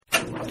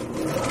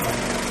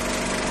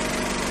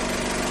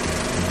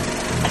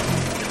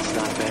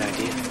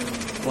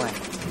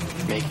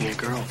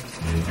girl.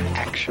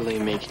 Actually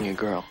making a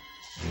girl.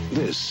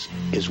 This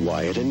is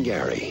Wyatt and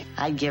Gary.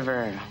 I'd give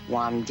her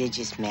warm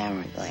digis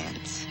mammary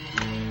glands.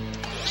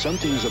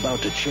 Something's about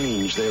to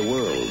change their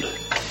world.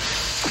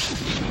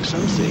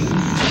 Something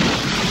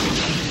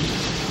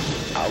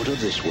out of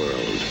this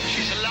world.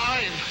 She's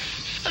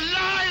alive!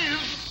 Alive!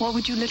 What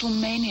would you little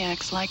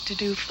maniacs like to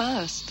do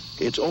first?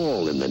 It's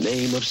all in the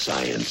name of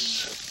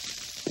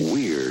science.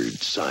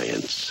 Weird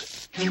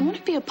science. If you want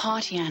to be a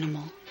party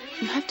animal,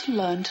 you have to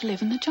learn to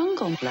live in the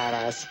jungle. Not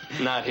us.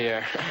 Not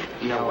here.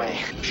 No way.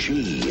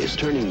 She is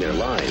turning their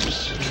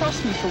lives,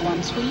 Trust me for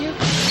once, will you?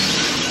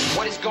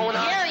 What is going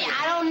on? Gary,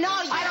 I don't know.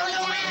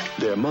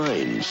 their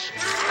minds,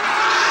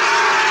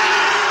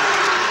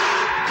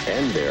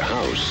 and their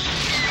house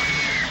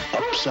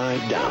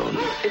upside down.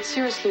 It's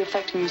seriously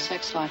affecting your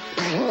sex life.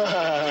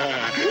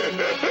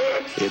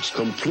 It's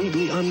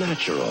completely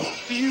unnatural.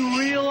 Do you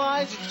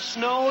realize it's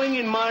snowing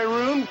in my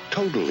room?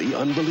 Totally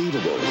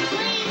unbelievable.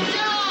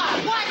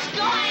 What's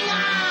going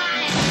on?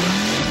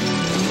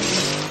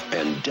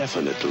 And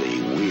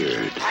definitely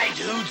weird. Hi,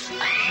 dudes.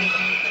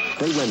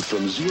 They went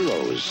from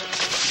zeros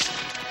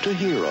to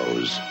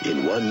heroes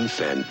in one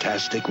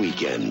fantastic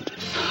weekend.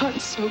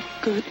 That's so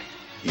good.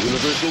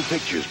 Universal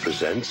Pictures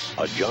presents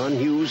a John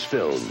Hughes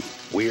film,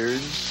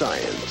 Weird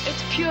Science.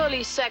 It's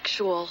purely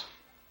sexual.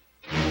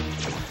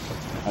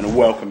 And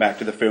welcome back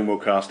to the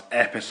Filmcast,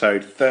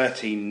 episode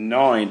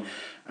 39.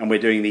 And we're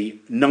doing the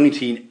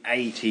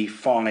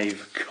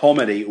 1985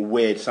 comedy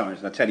Weird Science.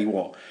 And I tell you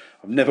what,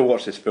 I've never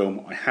watched this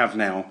film. I have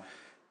now.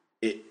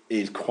 It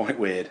is quite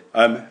weird.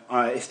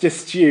 It's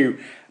just Stu,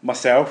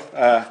 myself,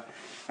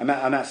 and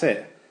that's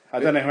it. I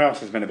don't know who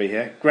else is going to be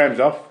here. Graham's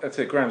off. That's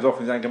it. Graham's off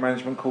in his anger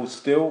management course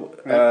still.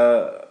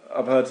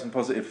 I've heard some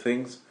positive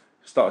things.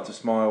 Started to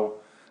smile.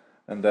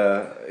 And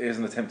he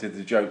hasn't attempted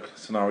the joke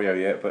scenario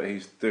yet, but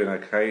he's doing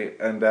okay.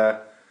 And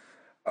I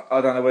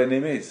don't know where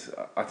Nim is.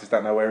 I just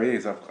don't know where he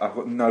is. I've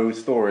got no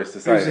stories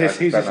to say.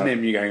 Who's this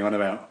Nim you're going on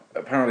about?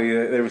 Apparently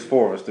there was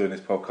four of us doing this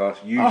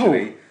podcast,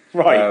 usually. Oh,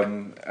 right.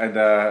 And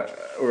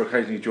we're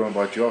occasionally joined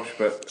by Josh,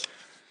 but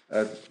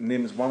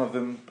Nim's one of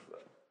them.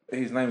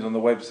 His name's on the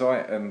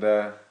website, and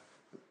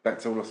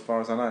that's all as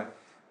far as I know.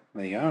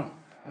 There you go.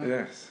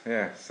 Yes.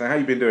 So how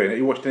you been doing? Have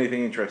you watched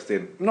anything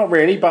interesting? Not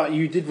really, but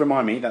you did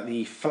remind me that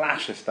the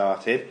Flash has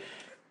started.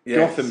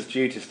 Yes. Gotham's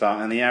due to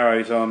start, and the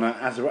Arrow's on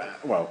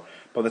well.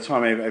 By the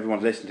time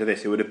everyone's listening to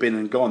this, it would have been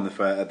and gone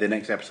the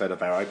next episode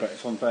of Arrow, but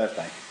it's on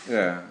Thursday.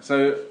 Yeah.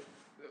 So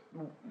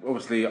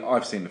obviously,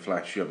 I've seen the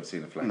Flash. You haven't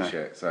seen the Flash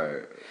yet.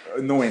 So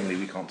annoyingly,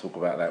 we can't talk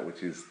about that,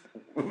 which is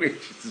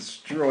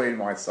destroying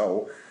my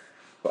soul.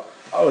 But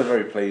I was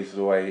very pleased with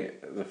the way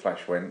the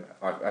Flash went.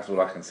 That's all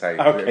I can say.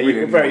 Okay, really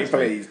you're very annoys me.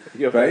 pleased.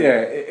 But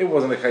yeah, it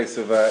wasn't a case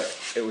of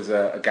it was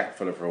a gap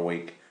filler for a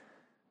week.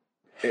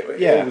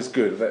 It was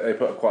good. They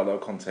put quite a lot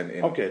of content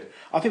in. Oh, good.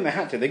 I think they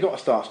had to. They got to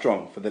start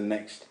strong for the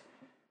next,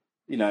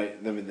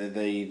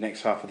 the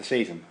next half of the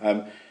season.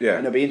 And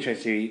it'll be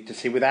interesting to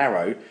see with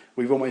Arrow.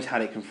 We've almost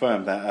had it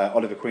confirmed that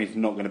Oliver Queen's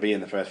not going to be in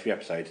the first few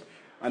episodes,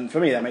 and for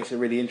me that makes it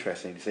really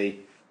interesting to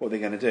see what they're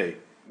going to do.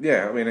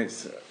 Yeah, I mean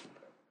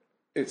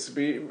I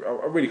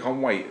really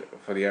can't wait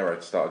for the Arrow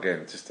to start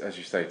again. Just as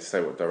you say, to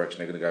say what direction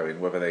they're going to go in,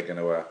 whether they're going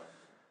to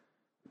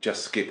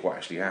just skip what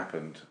actually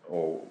happened,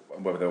 or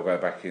whether they'll go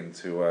back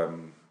into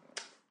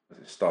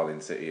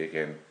Starling City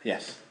again.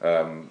 Yes.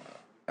 And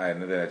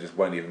then they just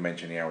won't even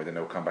mention the Arrow. Then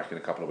they'll come back in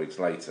a couple of weeks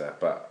later.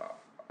 But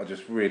I'm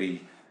just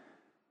really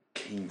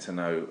keen to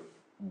know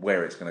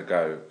where it's going to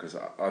go, because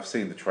I've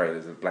seen the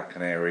trailers of Black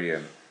Canary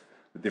and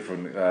the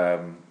different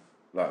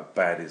like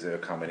baddies that are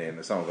coming in,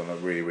 and some of them are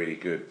really, really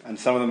good. And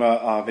some of them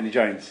are Vinnie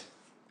Jones.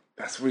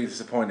 That's really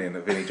disappointing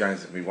that Vinnie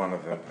Jones would be one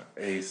of them.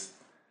 I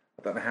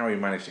don't know how he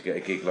managed to get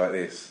a gig like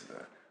this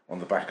on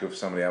the back of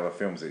some of the other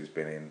films that he's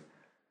been in,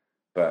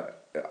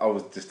 but I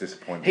was just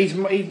disappointed. He's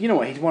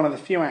one of the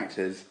few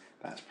actors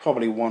that's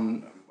probably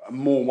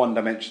more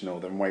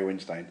one-dimensional than Ray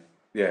Winstone.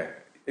 Yeah,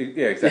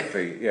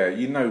 exactly. Yeah,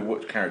 you know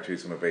what character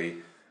he's going to be,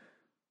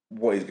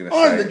 what he's going to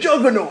say. I'm the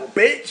Juggernaut,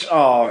 bitch!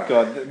 Oh,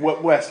 God.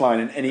 Worst line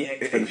in any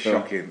X-Men It's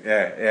film. shocking,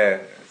 yeah.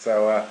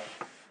 So,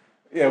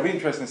 it'll be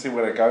interesting to see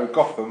where they go.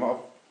 Gotham, I've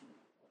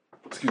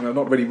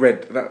not really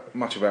read that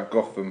much about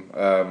Gotham.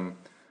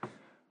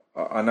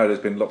 I know there's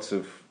been lots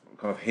of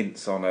kind of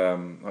hints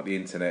on like the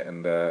internet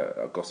and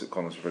gossip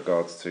columns with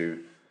regards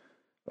to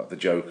like the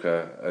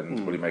Joker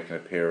and will he make an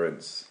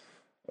appearance?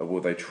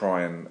 Will they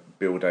try and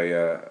build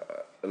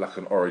like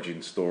an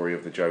origin story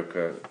of the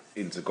Joker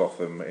into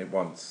Gotham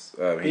once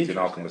he's in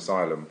Arkham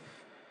Asylum,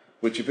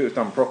 which if it was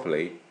done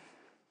properly,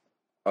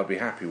 I'd be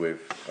happy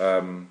with.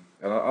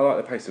 And I like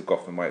the pace of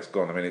Gotham, the way it's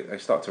gone. I mean, they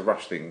start to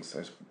rush things,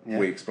 as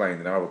we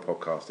explained in our other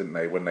podcast, didn't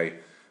they? When they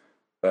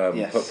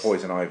put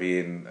Poison Ivy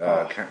in,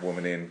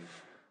 Catwoman in,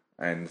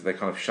 and they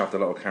kind of shoved a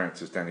lot of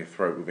characters down your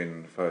throat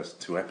within the first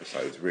 2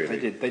 episodes,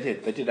 really. They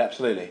did,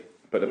 absolutely.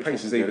 But the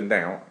pace is evened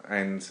out,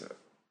 and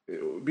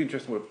it would be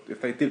interesting if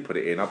they did put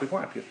it in. I'd be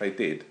quite happy if they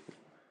did.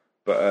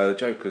 But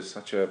Joker's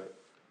such a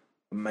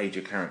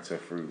major character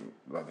through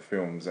like the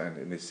films and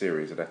in this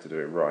series, I'd have to do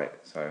it right.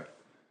 So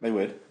They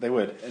would,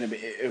 and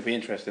it would be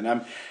interesting.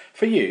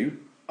 For you,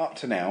 up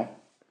to now,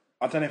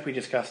 I don't know if we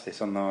discussed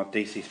this on our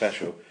DC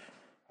special,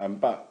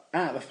 but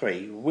out of the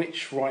three,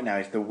 which right now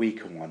is the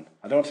weaker one?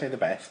 I don't want to say the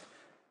best.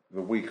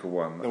 The weaker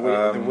one.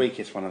 The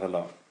weakest one of the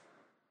lot.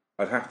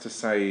 I'd have to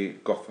say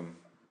Gotham.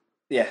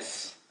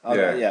 Yes.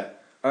 Yeah.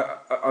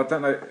 I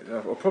don't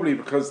know. Probably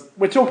because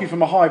we're talking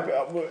from a high.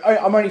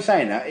 I'm only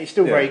saying that it's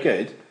still very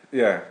good.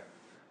 Yeah,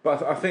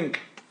 but I think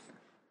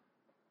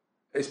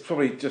it's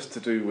probably just to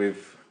do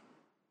with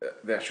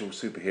the actual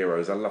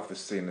superheroes. I love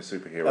seeing the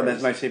superheroes. And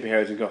there's no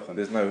superheroes in Gotham.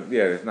 There's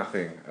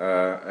nothing,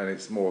 and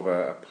it's more of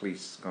a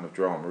police kind of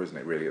drama, isn't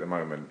it? Really, at the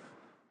moment.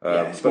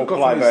 It's more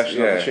polite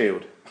version of the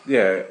Shield.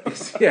 Yeah,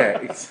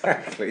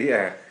 exactly.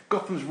 Yeah,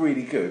 Gotham's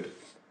really good,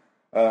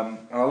 and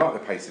I like the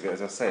pace of it,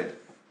 as I said,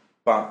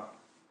 but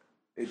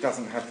it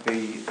doesn't have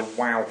the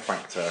wow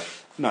factor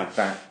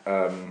that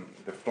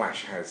the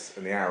Flash has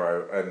and the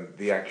Arrow and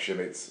the action.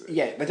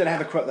 They don't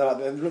have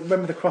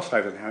remember the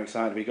crossovers and how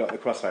excited we got the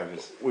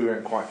crossovers. We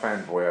went quite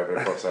fanboy over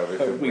the crossovers.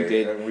 Didn't we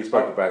did. And we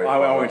spoke about it.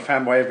 I went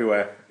fanboy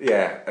everywhere.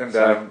 Yeah, and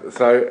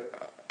so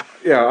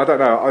I don't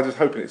know. I just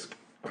hope it's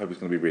going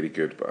to be really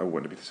good, but I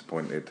wouldn't be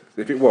disappointed.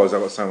 If it was,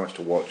 I've got so much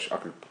to watch, I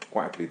could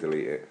quite happily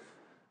delete it.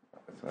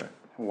 So.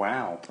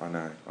 Wow. I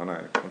know.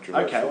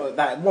 Okay,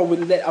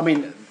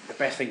 the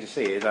best thing to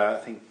see is I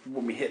think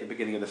when we hit the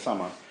beginning of the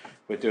summer,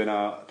 we're doing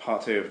our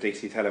part 2 of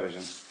DC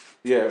television.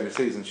 Yeah, and the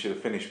season should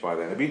have finished by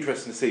then. It'd be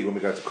interesting to see when we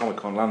go to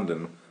Comic-Con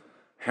London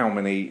how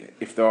many,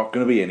 if there are going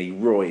to be any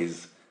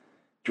Roys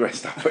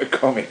dressed up at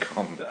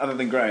Comic-Con. Other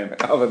than Graham.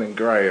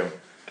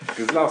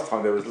 Because last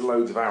time there was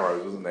loads of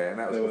Arrows, wasn't there?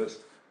 And there was.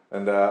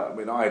 And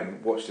I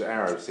hadn't watched the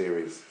Arrow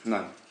series.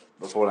 No.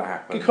 Before that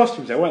happened. Good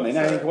costumes though, weren't they?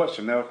 Now you can watch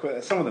them.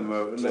 Some of them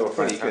were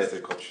pretty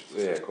good.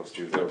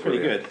 Costumes. They were pretty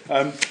good.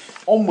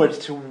 Onwards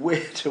to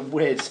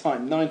Weird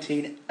Science,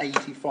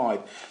 1985,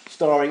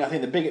 starring I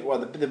think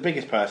the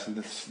biggest person,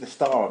 the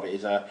star of it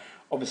is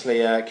obviously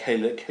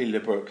Kelly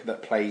LeBrook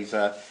that plays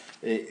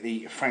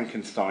the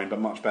Frankenstein, but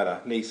much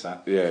better,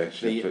 Lisa. Yeah,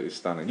 she's absolutely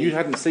stunning. You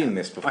hadn't seen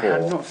this before. I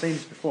had not seen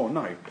this before.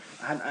 No,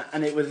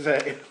 and it was. I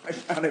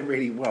found it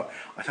really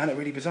I found it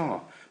really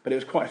bizarre, but it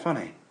was quite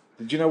funny.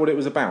 Did you know what it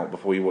was about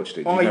before you watched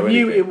it? I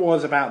knew it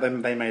was about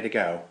them. They made a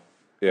girl.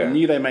 Yeah. I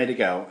knew they made a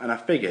girl, and I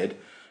figured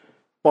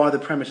by the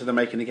premise of them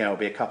making a girl, it'll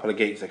be a couple of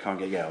geeks that can't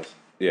get girls.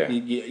 Yeah.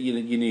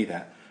 You knew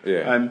that.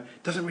 Yeah.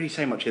 Doesn't really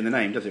say much in the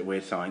name, does it?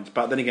 Weird Science.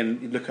 But then again,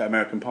 you look at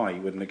American Pie,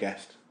 you wouldn't have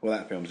guessed what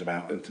that film's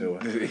about until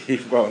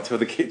until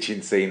the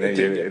kitchen scene. Then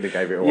they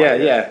gave it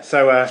away. Yeah.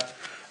 So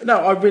no,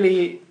 I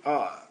really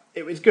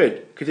it was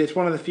good because it's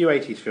one of the few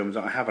 80s films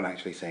that I haven't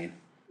actually seen.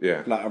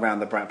 Yeah. Like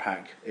around the Brat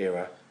Pack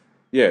era.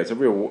 Yeah, it's a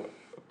real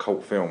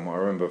cult film. I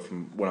remember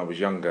from when I was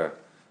younger.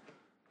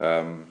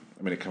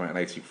 It came out in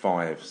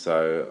 85,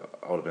 so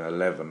I would have been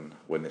 11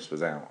 when this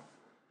was out.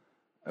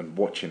 And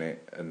watching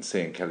it and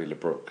seeing Kelly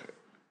LeBrook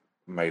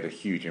made a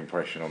huge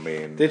impression on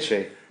me. And did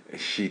she?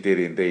 She did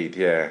indeed,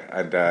 yeah.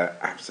 And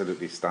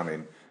absolutely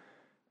stunning.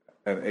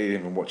 And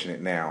even watching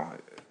it now,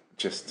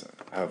 just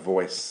her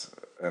voice,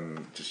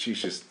 and she's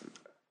just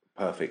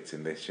perfect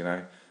in this,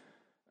 And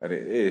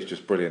it is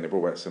just brilliant. It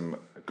brought back some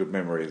good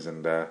memories,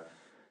 and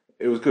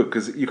it was good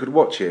because you could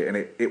watch it and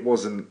it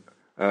wasn't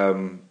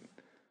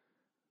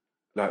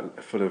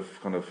like full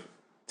of kind of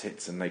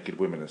tits and naked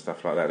women and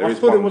stuff like that. I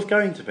thought it was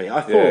going to be.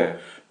 I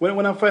thought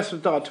when I first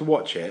started to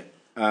watch it,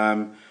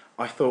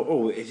 I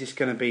thought, is this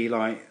going to be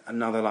like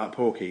another like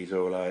Porky's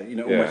or like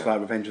almost like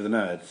Revenge of the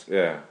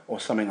Nerds, or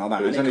something like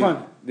that?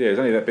 There's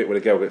only that bit where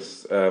the girl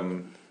gets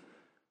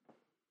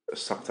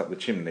sucked up the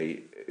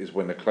chimney is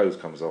when the clothes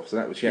comes off.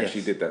 So she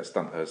actually did that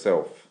stunt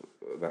herself.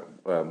 That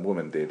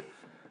woman did.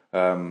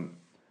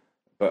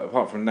 But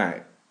apart from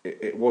that,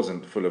 it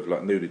wasn't full of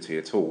like nudity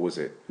at all, was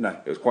it? No.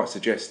 It was quite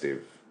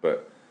suggestive,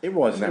 but it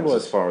was. And that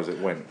was as far as it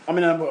went. I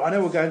mean, I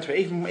know we're going to it.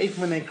 Even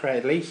when they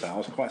created Lisa, I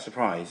was quite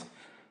surprised.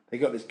 They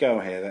got this girl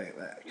here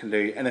that can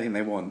do anything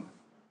they want.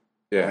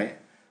 Yeah. Right?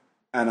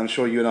 And I'm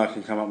sure you and I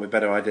can come up with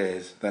better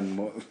ideas than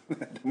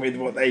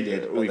what they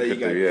did. We could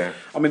do, yeah.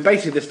 I mean,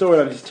 basically, the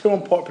storyline is two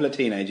unpopular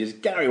teenagers,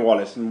 Gary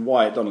Wallace and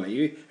Wyatt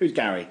Donnelly. Who's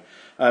Gary?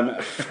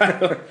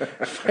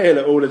 Fail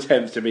at all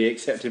attempts to be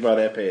accepted by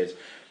their peers.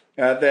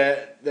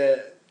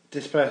 They're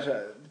dispersed.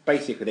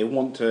 Basically, they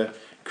want to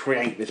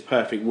create this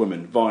perfect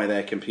woman via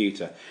their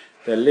computer.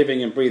 Their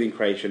living and breathing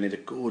creation is a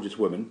gorgeous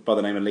woman by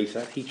the name of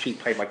Lisa. She's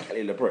played by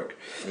Kelly LeBrook.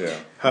 Yeah.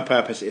 Her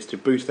purpose is to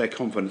boost their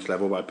confidence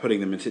level by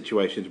putting them in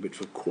situations which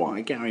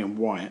require Gary and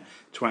Wyatt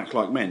to act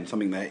like men,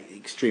 something they're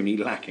extremely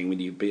lacking when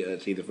you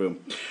see the film.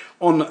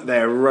 On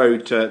their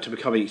road to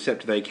becoming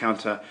accepted, they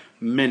encounter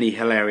many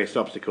hilarious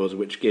obstacles,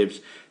 which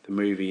gives the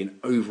movie an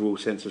overall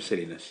sense of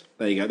silliness.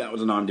 There you go. That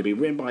was an IMDb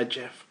written by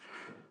Jeff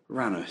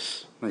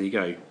Ranos. There you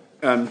go.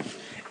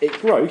 It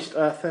grossed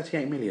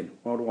 38 million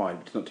worldwide,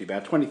 which is not too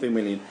bad. 23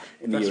 million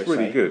in the USA. That's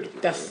really good.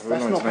 That's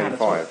not bad at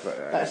all.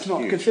 That's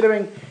not,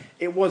 considering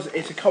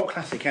it's a cult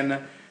classic, and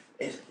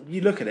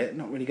you look at it,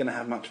 not really going to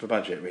have much of a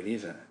budget, really,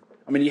 is it?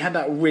 I mean, you had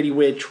that really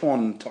weird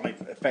Tron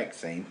type effect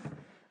scene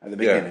at the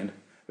beginning,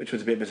 which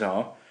was a bit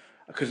bizarre.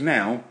 because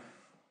now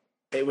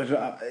it was.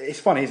 It's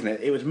funny, isn't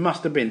it? It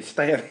must have been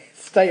state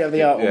of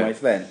the art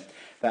almost then.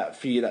 That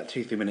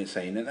 2-3 minute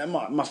scene, and that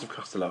must have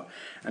cost a lot.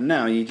 And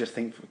now you just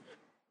think,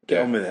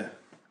 get on with it.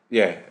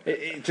 Yeah,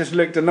 it just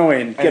looked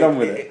annoying. Get on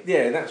with it.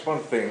 Yeah, that's one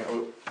thing.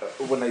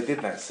 When they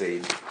did that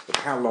scene,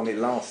 how long it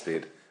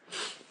lasted.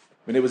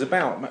 I mean,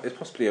 it's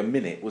possibly a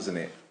minute, wasn't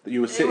it? That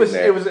you were sitting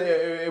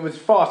there. It was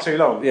far too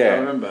long. Yeah, I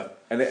remember.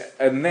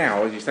 And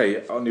now, as you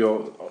say, on your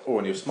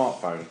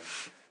smartphone,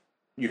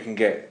 you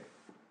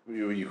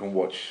can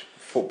watch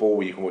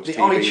football. You can watch the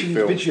TV, iTunes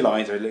film.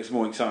 visualizer looks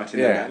more exciting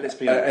than that. Let's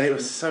be honest. And it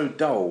was so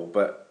dull,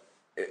 but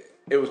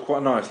it was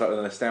quite nice, like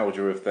the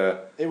nostalgia of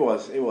the. It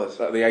was.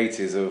 Like the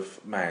 80s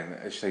of, man,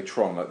 as you say,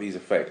 Tron, like these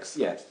effects.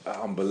 Yeah.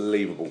 Are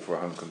unbelievable for a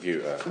home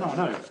computer. No, I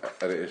know.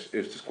 And it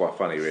was just quite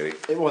funny, really.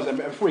 It was. And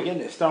before we get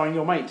into it, starring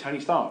your mate Tony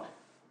Stark.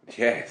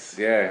 Yes,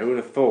 yeah. Who would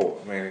have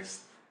thought? I mean,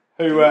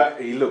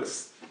 he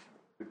looks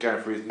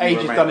going for his age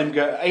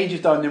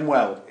has done him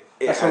well.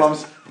 That's all I'm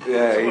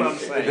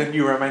saying. The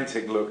new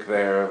romantic look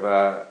there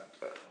of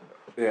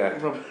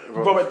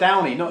Robert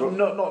Downey,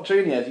 not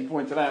Junior, as you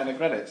pointed out in the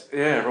credits.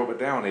 Yeah, Robert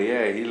Downey.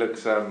 Yeah, he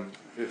looks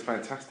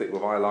fantastic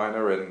with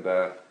eyeliner and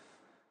the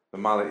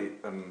mullet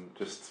and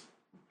just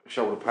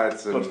shoulder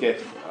pads and. God's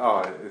gift.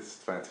 Oh, it's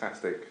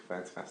fantastic.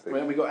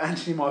 Well, we got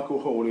Anthony Michael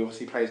Hall, who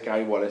obviously plays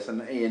Gary Wallace,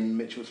 and Ian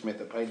Mitchell Smith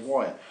that plays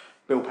Wyatt.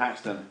 Bill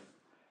Paxton.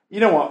 You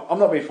know what? I'm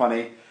not being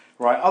funny,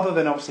 right? Other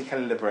than obviously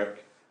Kelly LeBrook,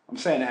 I'm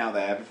saying it out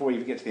there before we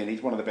even get to the end.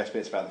 He's one of the best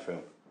bits about the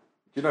film.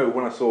 You know,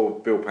 when I saw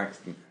Bill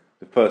Paxton,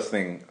 the first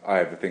thing I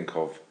ever think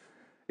of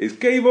is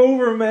Game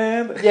Over,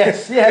 man.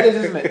 Yes, yeah, it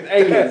is, isn't it?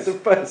 Aliens. That's the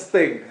first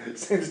thing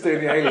since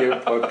doing the Alien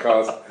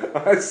podcast.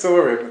 I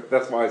saw him.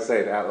 That's why I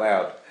say it out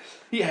loud.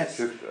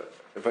 Yes.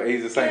 But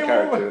he's the same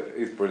character.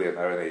 He's brilliant,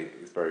 though, isn't he?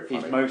 He's very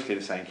funny. He's mostly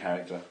the same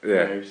character.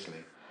 Yeah. Mostly.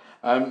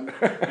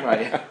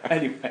 Right.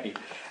 Anyway,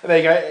 there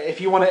you go.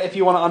 If you want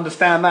to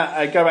understand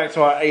that, go back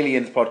to our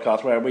Aliens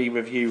podcast where we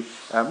review.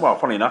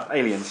 Funny enough,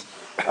 Aliens.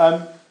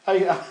 I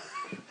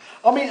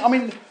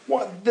mean,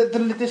 what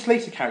this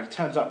Lisa character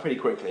turns up pretty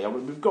quickly.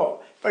 We've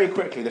got very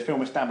quickly the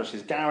film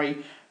establishes Gary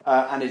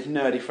and his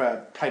nerdy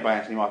friend, played by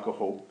Anthony Michael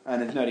Hall,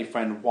 and his nerdy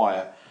friend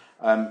Wyatt,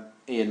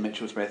 Ian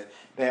Mitchell Smith.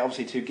 They're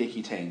obviously two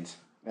geeky teens.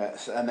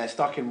 And they're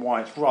stuck in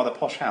Wyatt's rather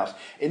posh house.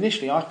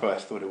 Initially, I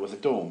first thought it was a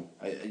dorm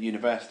at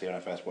university when I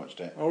first watched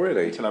it. Oh,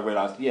 really? Until I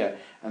realised,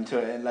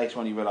 until later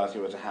on you realised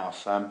it was a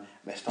house.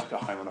 They're stuck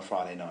at home on a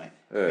Friday night.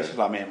 Yeah. This is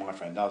like me and my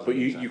friend. But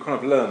you kind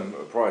of learn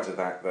prior to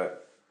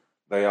that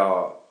they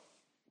are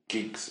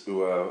geeks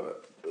who are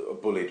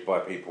bullied by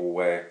people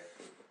where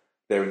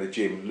they're in the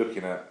gym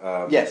looking at...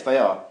 yes, they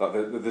are. Like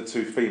the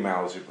two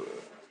females who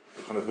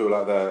are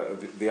like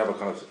the other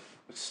kind of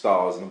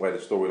stars and the way the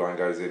storyline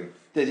goes in.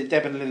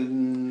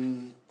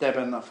 Devon,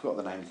 I forgot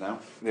the names now.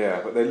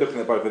 Yeah, but they're looking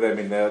at both of them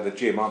in the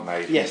gym, aren't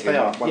they? Yes, they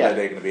are. One day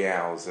they're going to be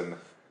ours. And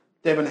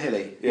Devon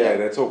Hilly. Yeah,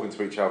 they're talking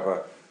to each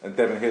other. And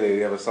Devon Hilly,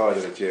 the other side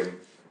of the gym.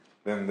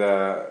 Then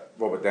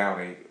Robert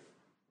Downey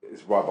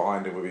is right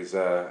behind him with his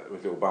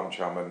little bum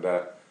chum. And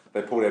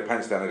they pull their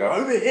pants down and go,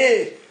 over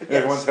here! And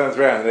everyone turns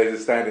around and they're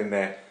just standing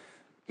there,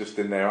 just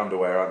in their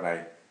underwear, aren't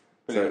they?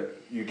 Brilliant. So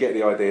you get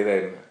the idea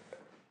then.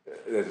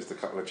 They're just a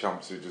couple of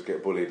chumps who just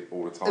get bullied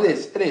all the time. It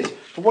is.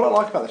 But what I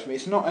like about this film,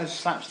 it's not as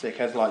slapstick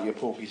as like your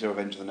Porky's or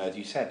Revenge of the Nerds.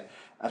 You said,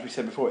 as we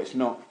said before, it's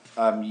not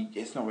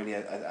really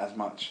as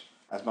much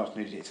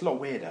nudity. It's a lot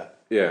weirder.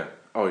 Yeah.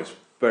 Oh, it's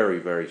very,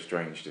 very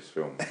strange, this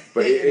film.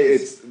 But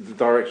it's the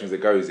directions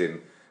it goes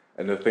in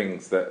and the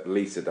things that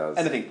Lisa does.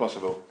 Anything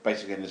possible,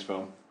 basically, in this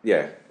film.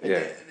 Yeah.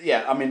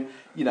 I mean,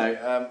 you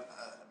know,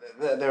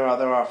 there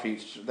are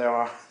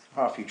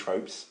a few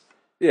tropes.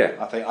 Yeah,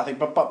 I think,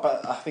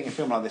 but I think a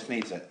film like this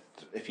needs it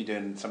if you're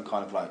doing some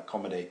kind of like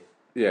comedy.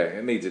 Yeah,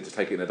 it needs it to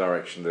take it in a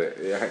direction that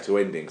it had to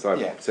end in. Because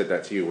I said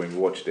that to you when we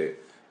watched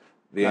it.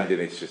 The ending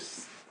is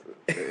just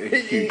a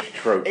huge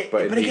trope,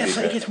 but it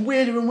gets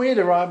weirder and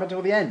weirder right up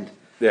until the end,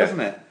 doesn't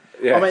it?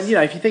 Yes. I mean, you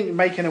know, if you think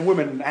making a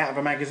woman out of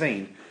a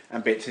magazine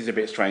and bits is a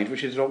bit strange,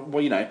 which is,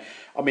 well, you know,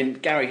 I mean,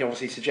 Gary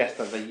obviously suggests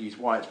that they use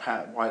Wyatt's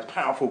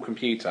powerful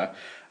computer.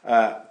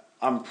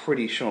 I'm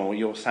pretty sure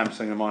your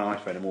Samsung and my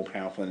iPhone are more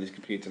powerful than this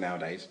computer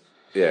nowadays.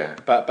 Yeah.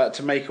 But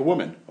to make a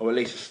woman, or at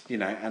least, you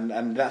know,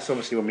 and that's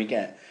obviously when we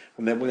get,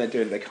 when they're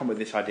doing it, they come with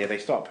this idea, they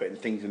start putting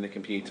things in the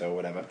computer or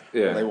whatever,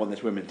 what they want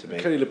this woman to be.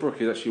 Kelly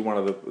LeBrook is actually one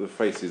of the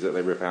faces that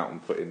they rip out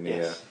and put in the...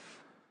 Yes.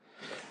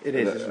 It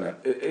is, isn't it?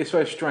 It's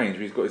very strange.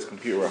 He's got his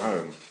computer at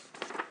home.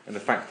 And the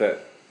fact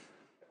that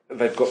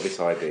they've got this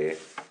idea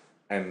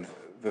and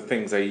the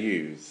things they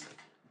use...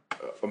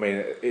 I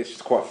mean, it's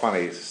just quite funny.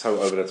 It's so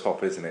over the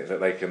top, isn't it?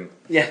 That they can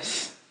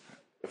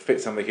fit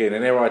something in.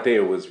 And their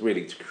idea was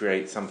really to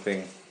create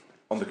something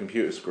on the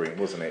computer screen,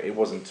 wasn't it? It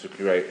wasn't to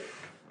create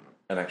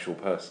an actual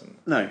person.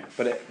 No,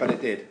 but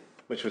it did,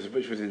 which was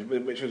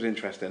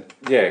interesting.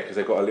 Yeah, because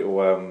they got a little.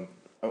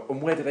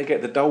 And where did they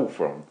get the doll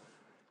from?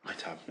 I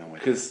have no idea.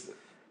 Because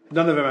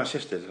none of them are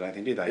sisters, I don't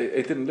think, do they?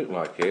 It didn't look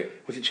like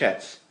it. Was it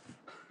Chet's?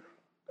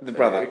 The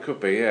brother? It could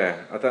be,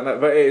 yeah. I don't know,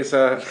 but it's.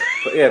 But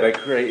yeah, they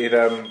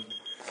created.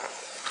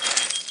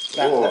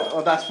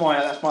 That's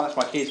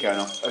my keys going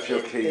off. That's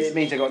your keys. It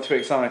means I got too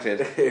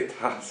excited. It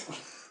does.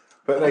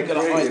 But they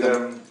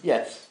created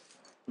yes.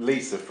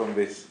 Lisa from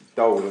this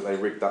doll that they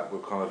rigged up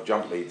with kind of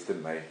jump leads,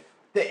 didn't they?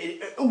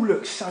 It all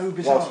looks so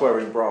bizarre. Whilst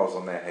wearing bras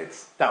on their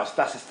heads. That's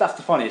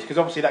the funniest, because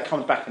obviously that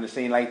comes back in the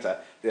scene later,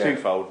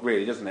 twofold,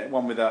 really, doesn't it?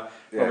 One with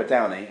Robert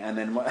Downey, and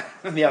then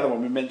and the other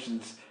one we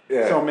mentioned.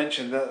 Yeah. Someone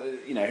mentioned that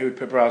who would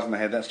put bras on their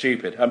head. That's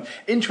stupid.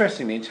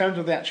 Interestingly, in terms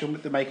of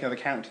the making of the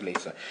character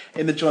Lisa,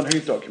 in the John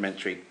Hughes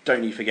documentary,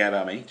 Don't You Forget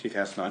About Me,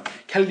 2009,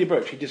 Kelly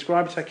LeBrook, she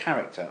describes her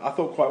character, I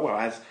thought quite well,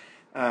 as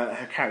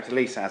her character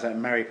Lisa as a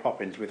Mary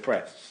Poppins with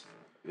breasts.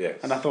 Yes.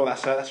 And I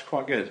thought that's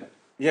quite good.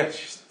 Yeah,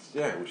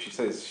 well, she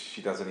says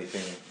she does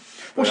anything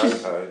they owe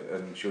her,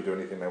 and she'll do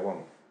anything they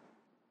want.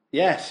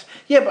 Yes.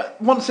 Yeah,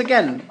 but once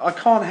again, I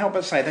can't help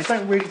but say they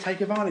don't really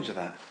take advantage of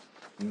that.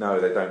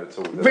 No, they don't at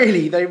all.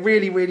 They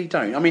really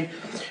don't. I mean,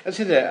 as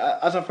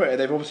I put it,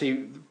 they've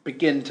obviously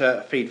begin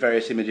to feed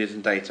various images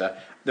and data.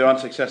 They're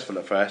unsuccessful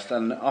at first,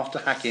 and after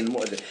hacking,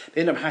 they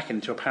end up hacking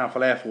into a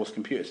powerful Air Force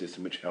computer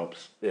system, which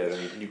helps. Yeah, they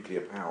need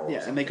nuclear power.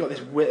 Yeah, and they got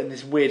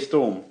this weird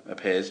storm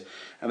appears,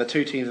 and the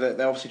two teams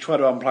they obviously try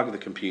to unplug the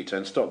computer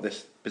and stop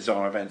this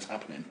bizarre events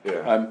happening.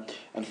 Yeah.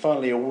 And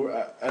finally,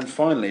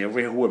 a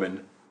real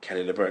woman,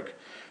 Kelly LeBrook,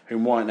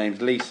 whom Wyatt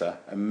names Lisa,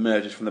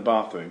 emerges from the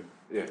bathroom.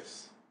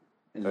 Yes.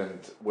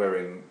 And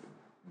wearing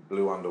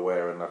blue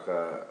underwear and like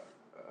a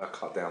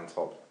cut down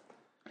top,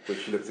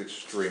 which looks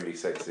extremely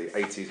sexy.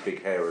 80s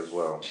big hair as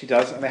well. She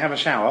does, and they have a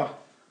shower.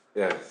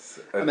 Yes.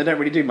 And they don't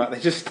really do much, they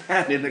just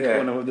stand in the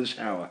corner of the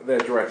shower. They're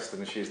dressed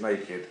and she's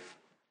naked.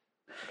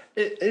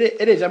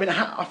 It is. I mean,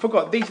 I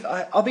forgot.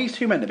 Are these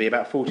two meant to be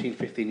about 14,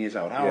 15 years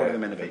old? How old are they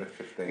meant to be?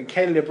 15. And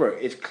Kelly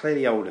LeBrook is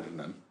clearly older than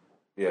them.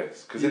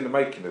 Yes, because in the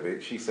making of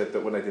it, she said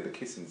that when they did the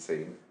kissing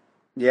scene.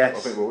 Yes.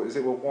 I think, is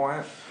it with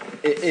Wyatt?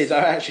 It is.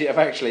 I've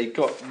actually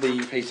got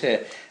the piece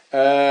here.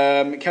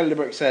 Kelly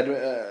LeBrook said,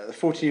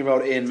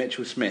 14-year-old Ian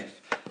Mitchell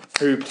Smith,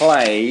 who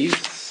plays.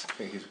 I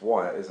think he's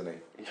Wyatt, isn't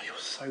he? You're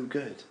so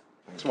good.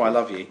 That's why I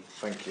love you.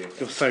 Thank you.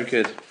 You're so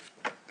good.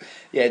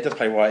 Yeah, it does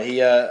play Wyatt. He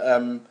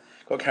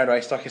got carried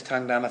away, stuck his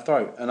tongue down her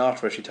throat, and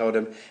afterwards she told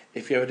him,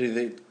 "If you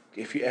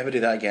ever do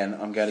that again,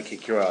 I'm going to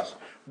kick your ass."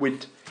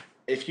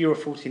 If you were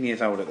 14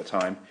 years old at the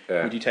time,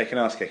 would you take an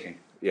ass kicking?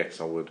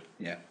 Yes, I would.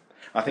 Yeah.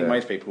 I think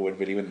most people would,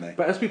 really, wouldn't they?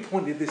 But as we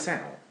pointed this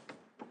out,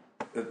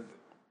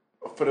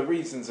 for the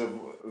reasons of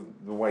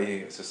the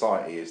way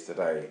society is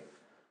today,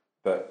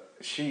 that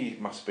she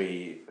must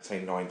be,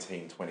 say,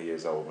 19, 20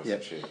 years old,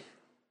 wasn't she?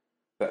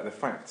 That the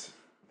fact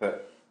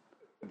that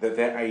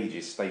their age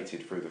is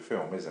stated through the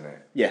film, isn't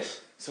it?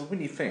 Yes. So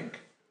when you think,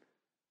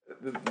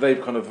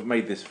 they've kind of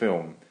made this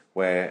film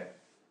where,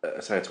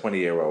 say, a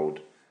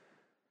 20-year-old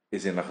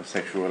is in like a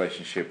sexual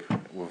relationship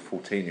with a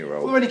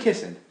 14-year-old. Well, they're only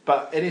kissing,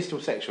 but it is still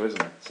sexual, isn't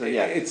it? So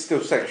yeah, it's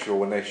still sexual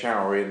when they're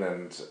showering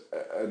and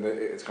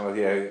it's kind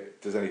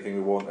of does anything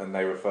we want, and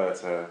they refer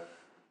to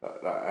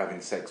like having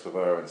sex with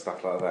her and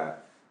stuff like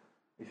that.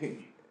 You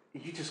think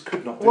you just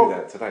could not do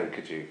that today,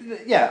 could you?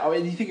 Yeah, I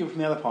mean, you think of it from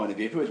the other point of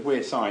view. If it was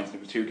Weird Science and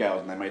it was two girls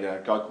and they made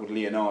a guy called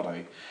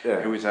Leonardo,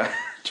 who was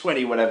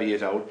 20 whatever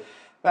years old,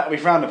 that would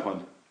be frowned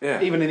upon.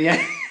 Yeah. Even in the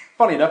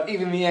funny enough,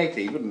 even in the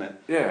 80s, wouldn't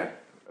it? Yeah.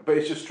 But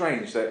it's just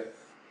strange that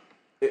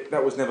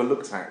that was never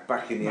looked at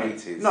back in the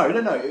 80s. No.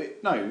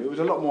 It was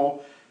a lot more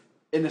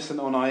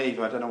innocent or naive.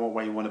 I don't know what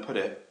way you want to put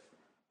it.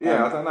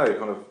 Yeah, I don't know.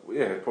 Kind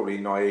of, probably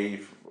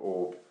naive,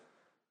 or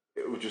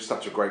it was just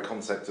such a great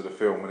concept to the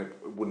film, and it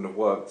wouldn't have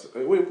worked.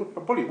 It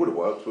probably would have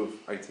worked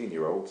with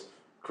 18-year-olds.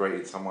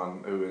 Created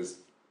someone who is.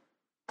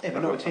 Yeah,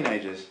 but not with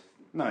teenagers.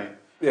 No.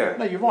 Yeah.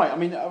 No, you're right. I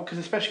mean, because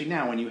especially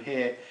now when you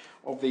hear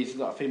of these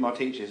female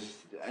teachers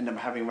end up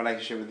having a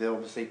relationship with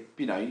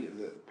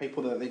the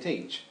people that they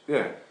teach.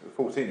 Yeah,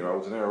 the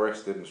 14-year-olds, and they're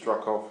arrested and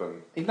struck off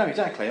and. No,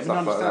 exactly. I mean,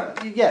 stuff understand.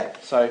 like that. Yeah.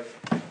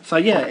 So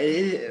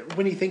yeah.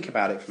 When you think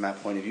about it from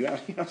that point of view,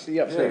 you're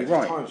absolutely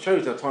right. It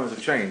shows how times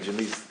have changed, and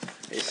these.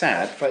 It's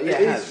sad, but yeah,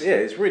 it is. Yeah,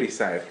 it's really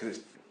sad because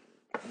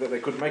that they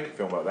couldn't make a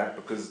film like that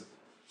because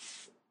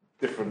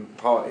different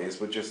parties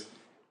would just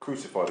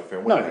crucify the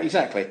film. No, they?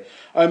 Exactly.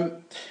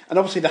 And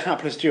obviously the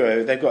hapless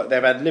duo,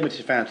 they've had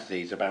limited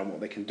fantasies about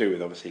what they can do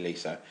with obviously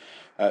Lisa.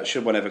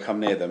 Should one ever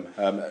come near them.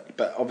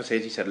 But obviously,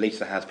 as you said,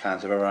 Lisa has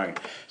plans of her own.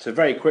 So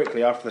very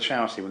quickly after the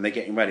shower scene, when they're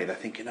getting ready, they're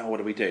thinking, "Oh, what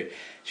do we do?"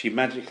 She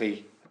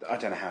magically, I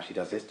don't know how she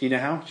does this. Do you know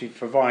how? She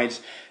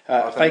provides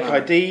fake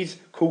IDs,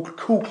 cool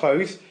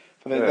clothes.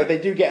 They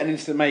do get an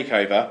instant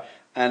makeover,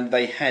 and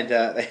they head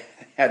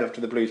off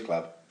to the Blues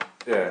Club.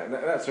 Yeah, and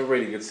that's a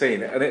really good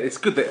scene, and it's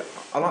good that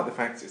I like the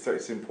fact it's very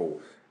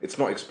simple. It's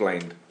not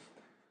explained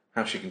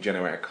how she can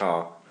generate a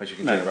car, how she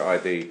can generate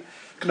ID,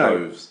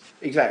 clothes.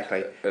 No,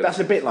 exactly. That's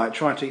a bit like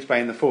trying to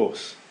explain the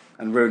Force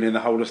and ruining the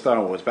whole of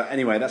Star Wars. But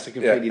anyway, that's a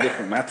completely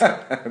different matter.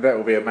 That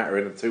will be a matter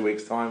in 2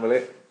 weeks' time, will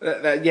it?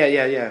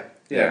 Yeah.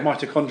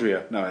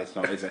 Mitochondria. No, it's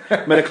not, is it?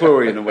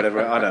 Metachlorian or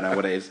whatever. I don't know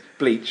what it is.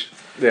 Bleach.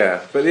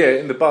 Yeah, but yeah,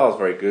 in the bar's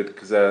very good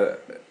because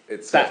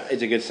it's that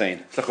is a good scene.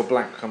 It's like a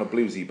black kind of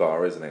bluesy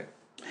bar, isn't it?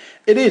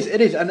 It is,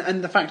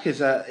 and the fact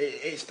is,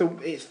 it's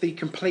the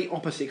complete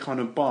opposite kind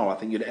of bar I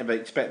think you'd ever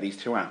expect these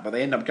two at, but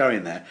they end up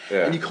going there,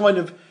 and you kind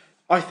of.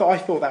 I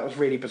thought that was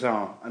really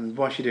bizarre, and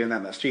why is she doing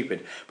that? That's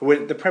stupid. But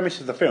when the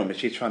premise of the film is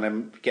she's trying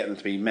to get them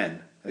to be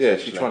men. Yeah,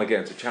 she's trying to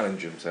get them to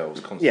challenge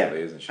themselves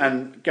constantly, isn't she?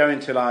 And going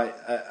to like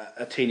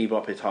a teeny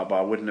boppy type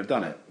bar wouldn't have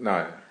done it.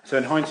 No. So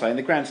in hindsight, in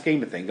the grand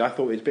scheme of things, I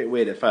thought it was a bit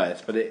weird at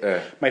first, but it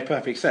made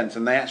perfect sense,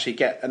 and they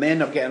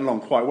end up getting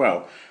along quite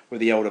well with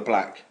the older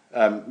black,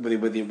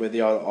 with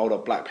the older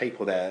black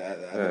people there.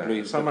 At the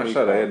blues, so much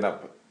so they end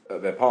up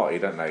at their party,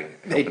 don't they?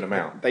 Helping them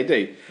out. They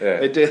do. Yeah.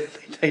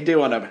 They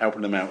do end up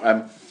helping them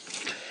out.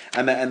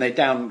 And they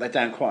down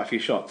quite a few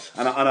shots,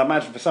 and I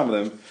imagine for some of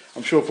them,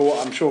 I'm sure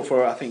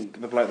for I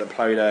think the bloke that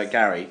played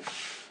Gary,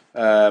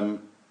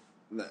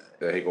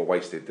 he got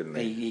wasted, didn't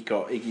he? He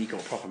got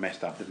proper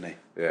messed up, didn't he?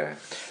 Yeah.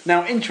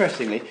 Now,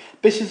 interestingly,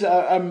 this is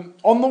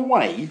on the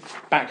way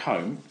back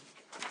home.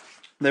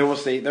 They're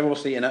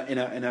obviously in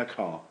her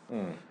car,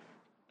 and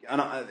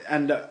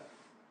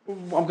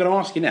I'm going to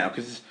ask you now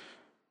because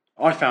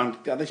I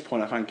found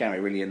Gary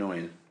really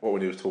annoying. What,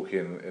 when he was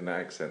talking in that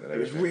accent? And it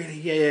was really,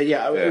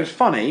 yeah. It was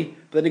funny,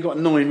 but then it got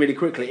annoying really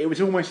quickly. It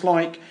was almost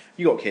like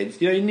you got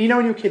kids. You know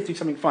when your kids do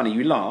something funny,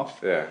 you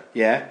laugh.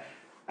 Yeah,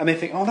 and they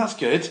think, oh, that's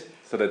good.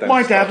 So they don't.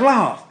 My dad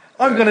laughed.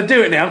 I'm going to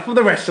do it now for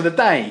the rest of the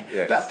day.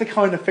 Yes. That's the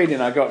kind of feeling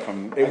I got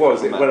from. It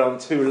went on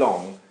too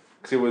long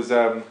because it was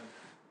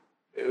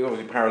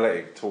obviously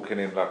paralytic, talking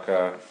in like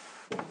a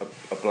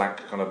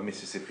black kind of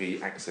Mississippi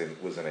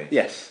accent, wasn't he?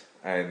 Yes.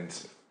 And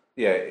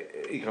yeah,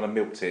 he kind of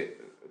milked it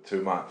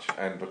too much,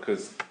 and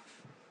because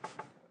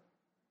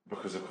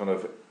of kind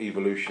of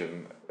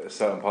evolution, a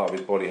certain part of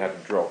his body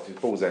hadn't dropped. His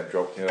balls hadn't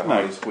dropped. You know,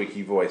 highly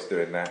squeaky voice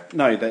doing that.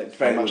 No, that's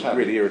very much. It was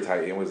really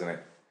irritating, wasn't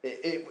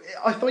it?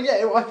 I thought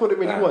it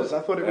really was. I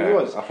thought it really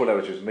was. I thought that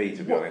was just me,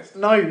 to be honest.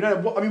 No.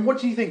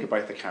 What do you think of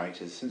both the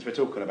characters? Since we're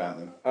talking about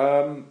them,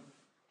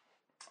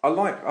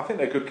 I think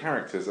they're good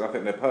characters. I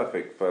think they're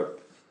perfect for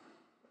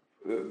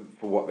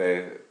what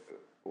they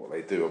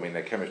do. I mean,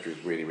 their chemistry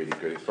is really, really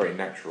good. It's very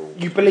natural.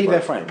 You believe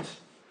they're friends?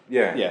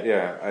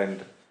 Yeah,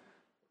 and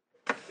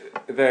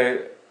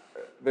they're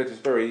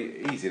just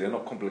very easy. They're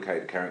not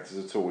complicated characters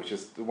at all. It's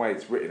just the way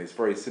it's written. It's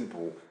very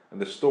simple, and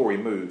the story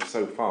moves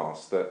so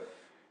fast that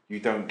you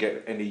don't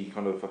get any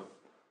kind of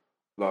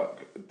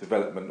like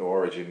development or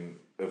origin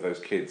of those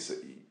kids.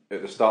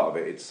 At the start of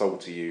it, it's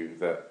sold to you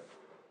that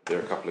they're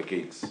a couple of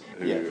geeks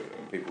who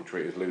people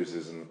treat as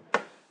losers, and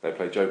they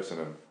play jokes on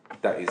them.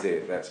 That is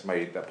it.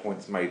 That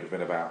point's made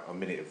within about a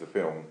minute of the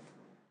film,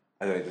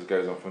 and then it just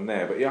goes on from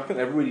there. But yeah, I think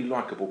they're really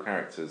likeable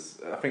characters.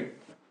 I think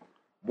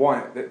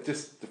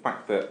just the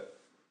fact that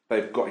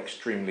they've got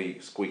extremely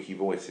squeaky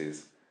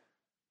voices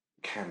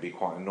can be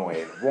quite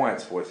annoying.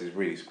 Wyatt's voice is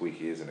really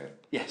squeaky, isn't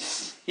it?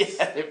 Yes, yeah,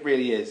 it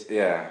really is.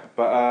 Yeah,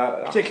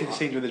 but particularly the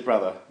scenes with his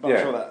brother. I'm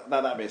sure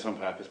that bit's on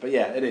purpose, but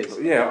yeah, it is.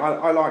 Yeah,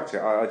 I liked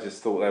it. I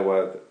just thought they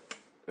were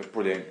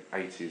brilliant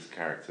 80s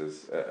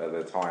characters at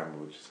the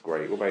time, which is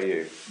great. What about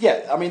you?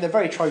 Yeah, I mean they're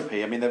very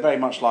tropey. I mean they're very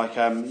much like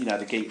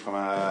the geek from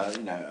a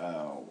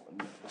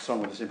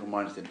Song with the Simple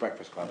Minds did,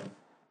 Breakfast Club.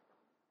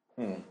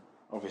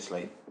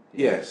 Obviously.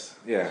 Yes,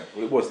 yeah.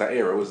 Well, it was that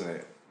era, wasn't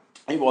it?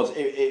 It was.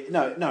 It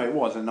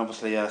was, and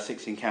obviously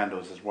 16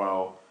 Candles as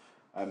well.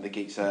 The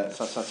geeks, some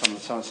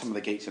of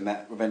the geeks in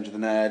that, Revenge of the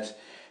Nerds.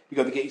 You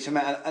got the geeks in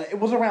that, and it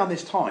was around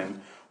this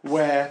time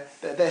where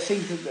there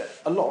seemed to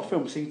a lot of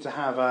films seem to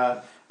have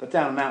the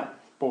down and out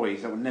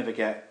boys that will never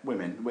get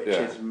women, which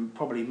is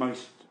probably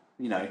most,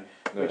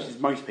 which is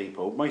most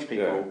people. Most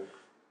people,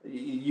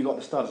 you got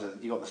the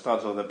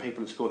studs, or the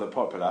people at school that are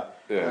popular.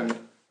 Yeah.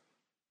 And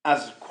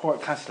as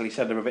quite classically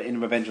said in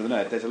Revenge of the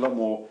Nerds, there's a lot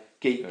more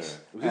geeks.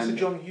 Was this a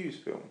John Hughes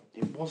film?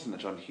 It wasn't a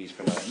John Hughes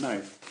film.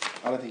 No,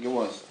 I don't think it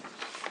was.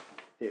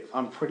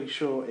 I'm pretty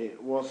sure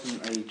it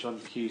wasn't a John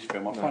Hughes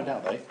film. I'll find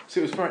out though.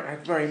 So it was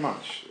very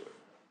much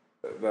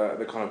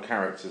the kind of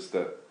characters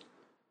that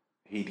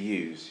he'd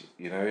use,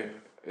 like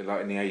in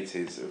the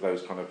 80s, of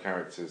those kind of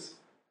characters.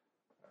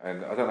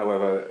 And I don't know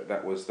whether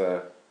that was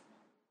the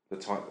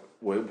type.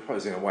 Well, I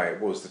suppose in a way it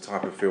was the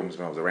type of films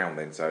when I was around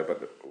then. So,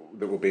 but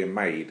that were being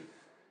made,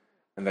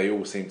 and they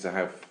all seem to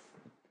have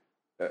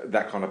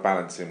that kind of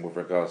balancing with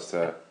regards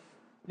to.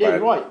 Yeah, you're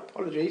right.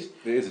 Apologies.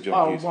 It is a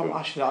John Hughes film.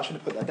 I should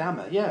have put that down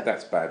there. Yeah,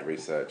 that's bad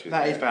research.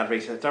 That is bad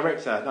research.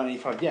 Director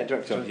 1985. Yeah,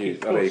 director John Hughes.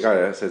 Oh, there you go.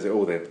 That says it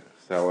all then.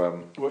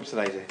 So whoops,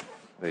 daisy.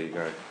 There you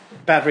go.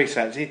 Bad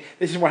research. See,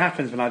 this is what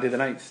happens when I do the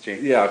notes, Stu.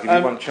 Yeah, I'll give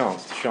you one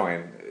chance to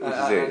shine. This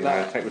is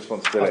it. Take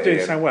responsibility. I was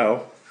doing so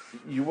well.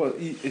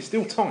 It's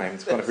still time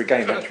to kind of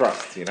regain that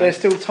trust. There's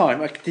still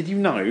time. Did you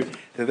know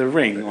that the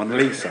ring on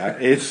Lisa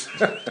is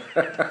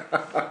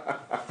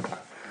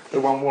the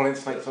one Warning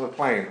Snakes on a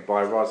Plane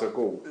by Ra's al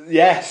Ghul?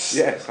 Yes.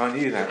 Yes, I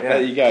knew that. Yeah.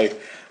 There you go.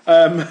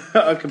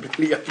 I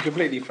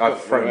completely forgot.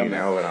 I've thrown you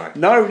now,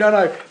 haven't I?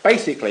 No.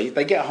 Basically,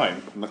 they get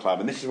home from the club,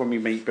 and this is when we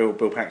meet Bill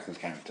Paxton's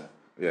character.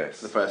 Yes.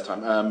 For the first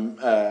time.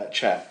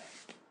 Chet.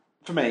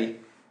 For me,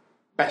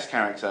 best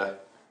character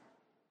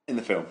in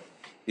the film.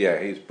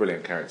 Yeah, he's a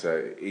brilliant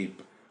character. He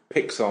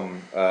picks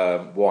on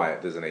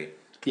Wyatt, doesn't he?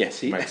 Yes,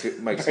 he makes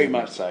very him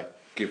much so.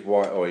 Give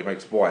White, or he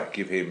makes White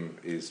give him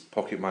his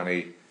pocket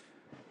money,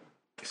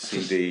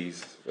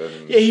 CDs.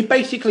 And Yeah, he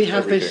basically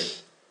has everything.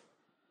 this.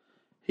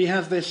 He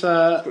has this. He's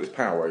got his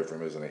power over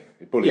him, isn't he?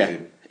 He bullies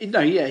him. No,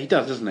 yeah, he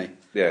does, doesn't he?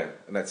 Yeah,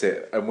 and that's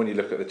it. And when you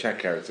look at the Chad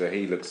character,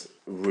 he looks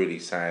really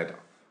sad.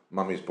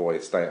 Mummy's boy,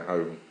 stay at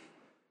home.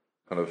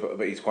 Kind of,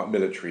 but he's quite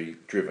military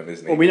driven,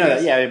 isn't he? Well, we know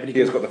that, yeah. But he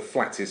has got the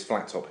flattest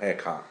flat top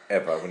haircut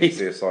ever. When you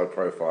see a side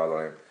profile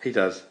on him, he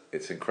does.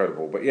 It's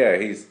incredible. But yeah,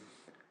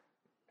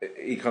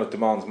 he kind of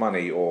demands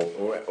money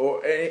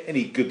or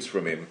any goods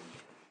from him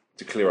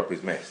to clear up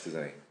his mess,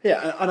 doesn't he?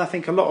 Yeah, and I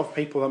think a lot of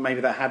people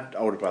that had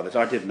older brothers,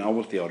 I didn't, I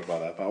was the older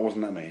brother, but I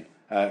wasn't that mean,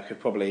 could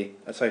probably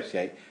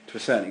associate to a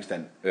certain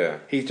extent. Yeah.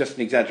 He's just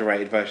an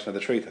exaggerated version of the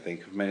truth, I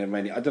think.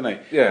 Mainly, I don't know.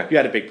 Yeah. You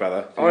had a big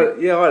brother. I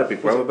had a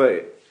big brother,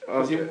 but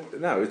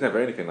no, it was never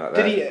anything like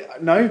that. Did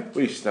he? No?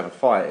 We used to have a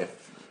fight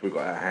if we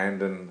got out of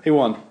hand, and Who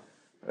won?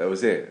 that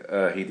was it.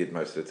 He did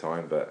most of the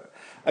time, but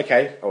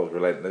Okay. I was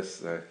relentless.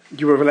 So.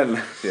 You were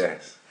relentless.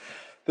 Yes.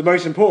 The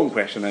most important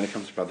question when it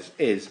comes to brothers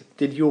is,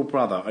 did your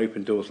brother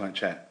open doors like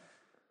Chet?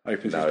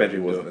 Opens his No, he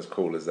bedroom wasn't door? as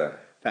cool as that.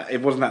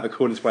 It wasn't that the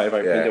coolest way of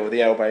opening Yeah. the door with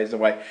the elbows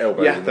away.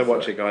 Elbows You have in to the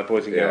watch foot. it, guys,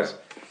 boys and Yeah. girls.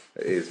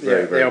 It is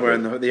very, Yeah, very the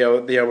elbow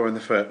good. the elbow in the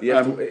foot. You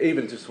have to,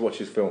 even just to watch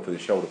his film for the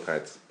shoulder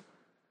pads.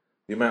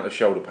 The amount of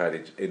shoulder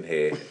paddage in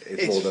here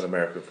is more than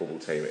American football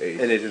team. It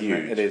is isn't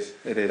huge. it? It is.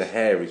 The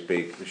hair is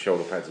big. The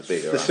shoulder pads are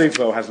bigger. The Super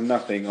Bowl has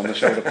nothing on the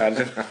shoulder pads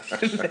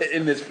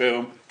in this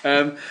film.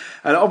 And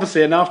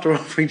obviously, and after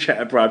offering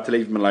Chet a bribe to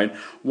leave him alone,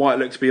 White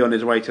looks to be on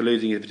his way to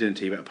losing his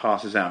virginity, but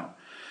passes out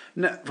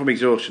from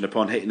exhaustion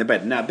upon hitting the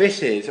bed. Now,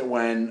 this is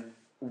when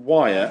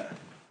Wyatt,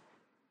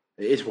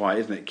 it is Wyatt,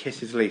 isn't it,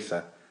 kisses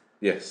Lisa.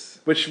 Yes.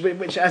 Which,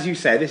 as you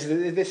said,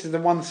 this is the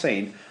one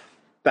scene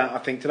that I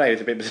think today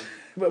was a bit bizarre.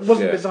 It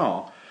wasn't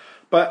bizarre,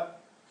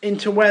 but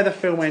into where the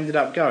film ended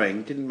up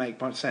going didn't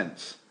make much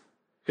sense.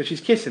 Because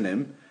she's kissing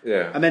him,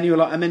 and then you're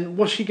like, and then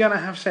was she going to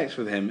have sex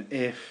with him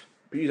if?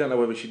 But you don't know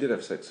whether she did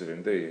have sex with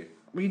him, do you?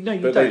 Well, no, you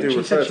but don't. They do She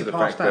refer said to she the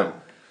passed fact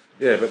out.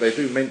 that, yeah, but they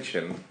do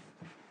mention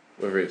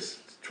whether it's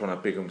trying to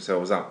big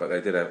themselves up, but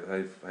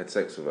they've had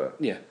sex with her.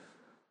 Yeah.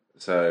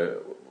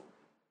 So.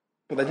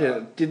 But they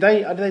did. Did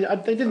they?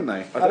 They didn't they?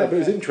 I don't know, but it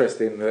was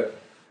interesting that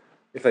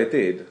if they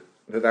did,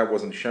 that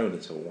wasn't shown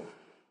at all.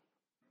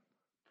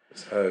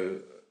 So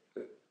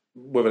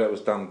whether that was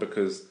done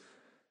because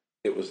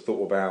it was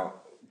thought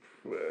about,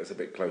 it's a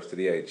bit close to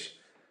the edge,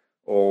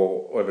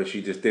 or whether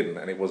she just didn't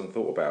and it wasn't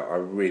thought about, I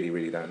really,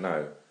 really don't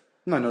know.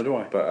 No, nor do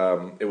I.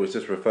 But it was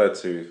just referred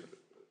to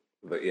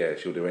that, yeah,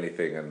 she'll do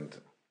anything, and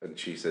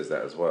she says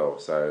that as well.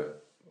 So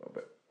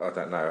I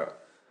don't know.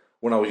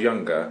 When I was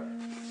younger,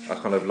 I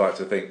kind of like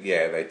to think,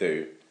 yeah, they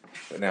do.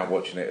 But now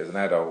watching it as an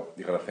adult,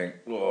 you kind of think,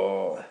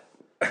 oh,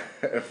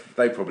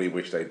 they probably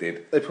wish they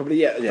did. They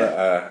probably, yeah.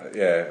 But,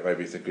 yeah,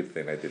 maybe it's a good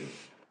thing they didn't.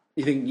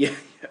 You think, yeah,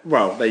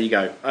 well, there you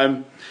go.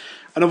 And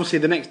obviously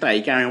the next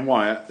day, Gary and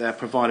Wyatt, they're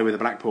provided with a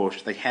black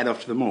Porsche. They head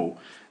off to the mall.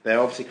 They're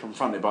obviously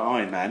confronted by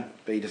Iron Man,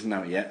 but he doesn't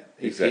know it yet.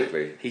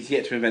 Exactly. He's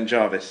yet to invent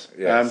Jarvis.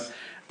 Yes.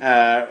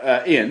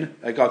 Ian,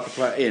 a guy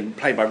called Ian,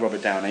 played by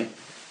Robert Downey,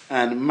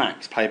 and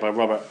Max, played by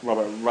Robert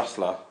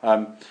Rustler.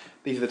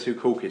 These are the two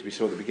cool kids we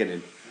saw at the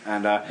beginning.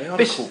 And they are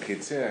cool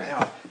kids, yeah. They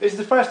are. This is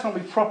the first time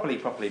we properly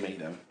meet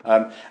them.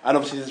 And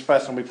obviously this is the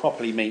first time we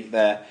properly meet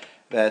their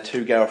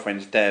two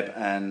girlfriends, Deb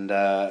and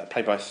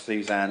played by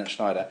Suzanne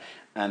Schneider,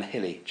 and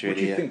Hilly, Julia. What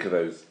do you think of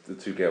the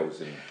two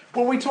girls?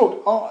 Well, we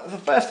talked. The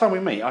first time we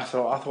meet, I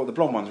thought the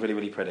blonde one's really,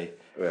 really pretty.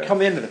 Yeah. Come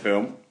the end of the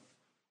film,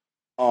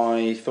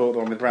 I thought the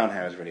one with brown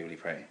hair was really, really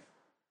pretty.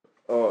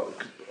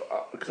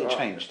 It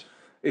changed.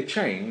 It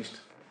changed,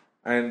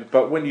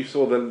 but when you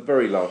saw the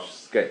very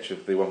last sketch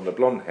of the one with the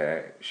blonde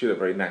hair, she looked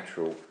very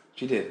natural.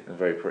 She did, and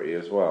very pretty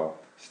as well.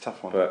 It's a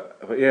tough one. But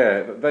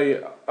yeah,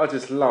 I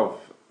just love.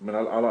 I mean,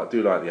 I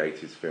do like the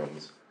 80s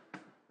films,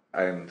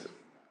 and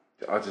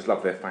I just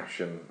love their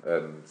fashion,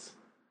 and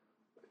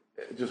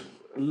just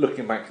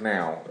looking back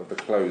now of the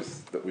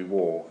clothes that we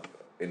wore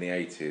in the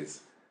 80s,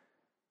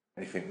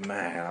 and you think,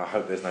 man, I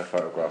hope there's no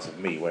photographs of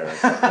me wearing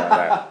something like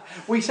that.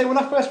 Well, you say, when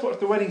I first watched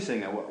The Wedding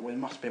Singer, it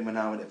must have been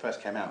when it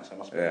first came out, so it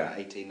must have been about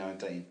 18,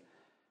 19.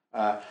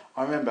 I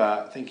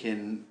remember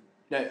thinking,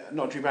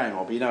 not Drew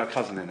Barrymore, but her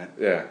cousin in it.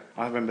 Yeah.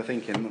 I remember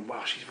thinking,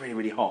 wow, she's really,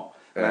 really hot.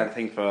 And I had a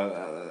thing for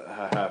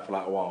her for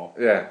like a while.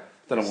 Yeah.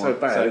 Don't know it's why. so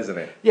bad, isn't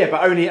it? Yeah,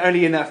 but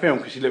only in that film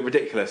because she looked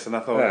ridiculous, and I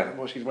thought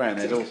what she's wearing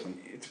there is awesome.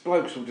 It's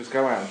blokes will just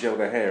go out and gel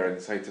their hair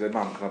and say to their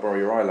mum, "Can I borrow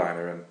your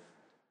eyeliner?" And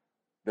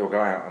they'll go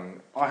out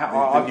and I've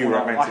worn really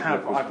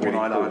eyeliner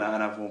cool.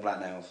 and I've worn black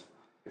nails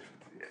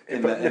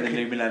in the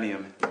new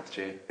millennium.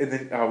 Stu.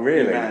 Oh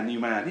really? New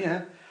man.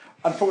 Yeah.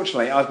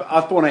 Unfortunately, I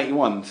was born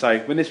 '81, so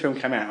when this film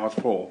came out, I was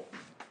 4.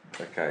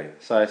 Okay.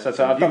 So I've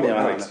done the no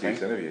eyeliner excuse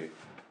thing. then, have you?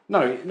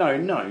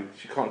 No.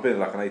 She can't have been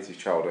like an 80s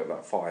child at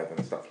like 5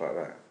 and stuff like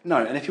that.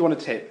 No, and if you want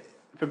a tip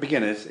for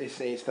beginners, it's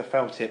the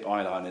felt tip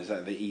eyeliners that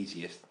are the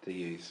easiest to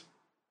use.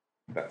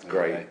 That's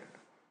great.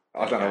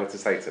 I don't know what to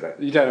say to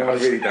that. You don't know I what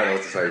to really don't know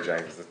what to say,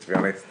 James, to be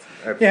honest.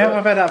 Yeah,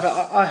 I've had that.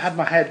 But I had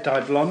my hair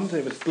dyed blonde.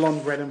 It was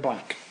blonde, red, and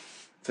black.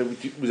 So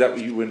was that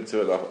what you went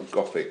to like a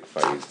gothic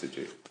phase? Did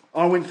you?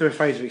 I went through a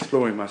phase of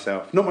exploring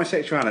myself, not my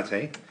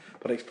sexuality,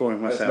 but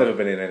exploring myself. That's never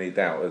been in any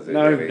doubt, has it?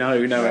 No, really? no,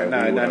 it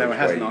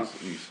has not.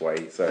 You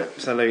sway, so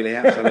Absolutely,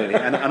 and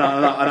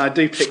I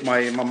do pick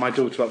my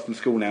daughter up from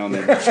school now and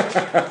then.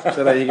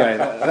 So there you go.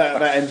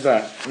 That ends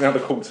that. Now the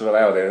courts have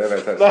allowed it.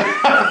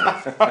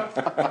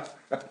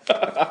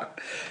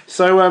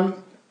 So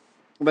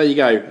there you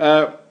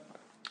go.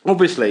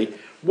 Obviously,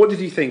 what did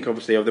you think?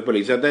 Obviously, of the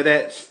bullies?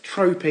 They're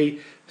tropey,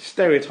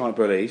 stereotype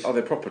bullies. Oh,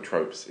 they're proper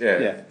tropes.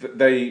 Yeah.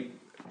 They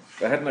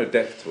had no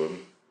depth to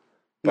them.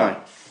 No.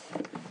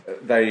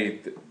 They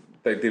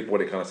did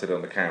what it kind of said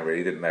on the can,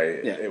 really, didn't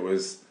they? Yeah. It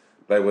was,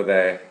 they were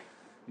there.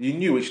 You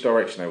knew which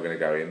direction they were going to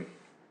go in,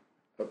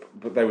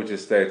 but they were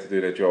just there to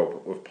do their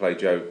job, of play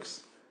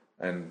jokes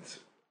and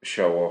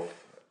show off,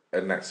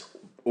 and that's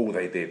all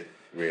they did,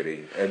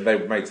 really. And they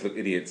were made to look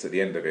idiots at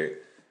the end of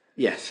it.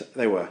 Yes,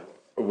 they were,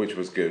 which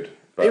was good.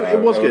 But it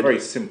was they good. were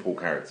very simple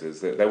characters.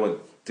 They weren't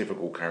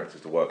difficult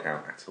characters to work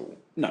out at all.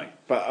 No,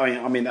 but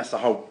I mean that's the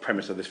whole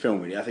premise of this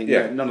film, really. I think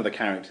none of the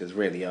characters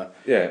really are.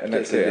 Yeah, and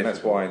that's it, and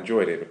that's why I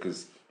enjoyed it,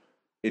 because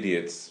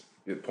idiots,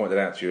 it pointed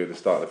out to you at the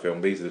start of the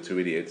film, these are the two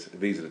idiots,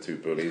 these are the two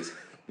bullies,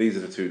 these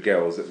are the two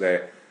girls that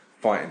they're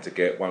fighting to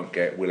get, won't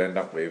get, will end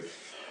up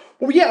with.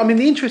 Well, yeah, I mean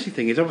the interesting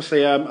thing is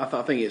obviously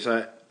I think it's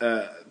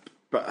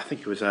but I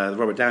think it was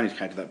Robert Downey's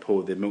character that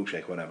poured the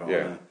milkshake or whatever.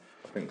 Yeah.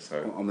 I think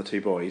so. On the two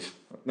boys.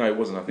 No, it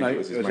wasn't. I think it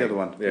was his mate. The other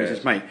one. Yeah. It was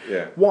his mate.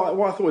 Yeah. What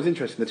I thought was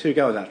interesting, the two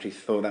girls actually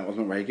thought that was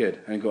not very good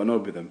and got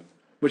annoyed with them,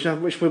 which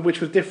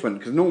was different,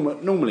 because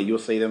normally you'll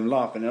see them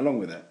laughing along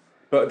with it.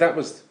 But that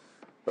was.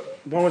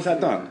 Why was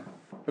that done?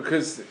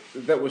 Because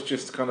that was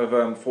just kind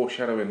of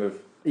foreshadowing of.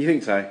 You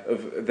think so?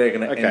 Of they're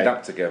going to end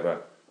up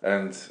together,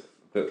 and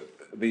that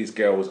these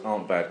girls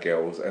aren't bad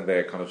girls, and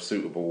they're kind of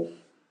suitable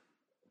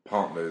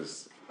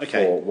partners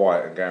for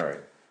Wyatt and Gary.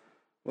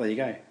 Well, there you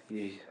go.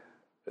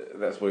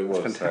 That's what it was.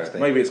 Fantastic.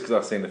 Maybe it's because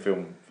I've seen the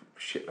film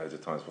shitloads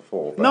of times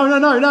before. But No.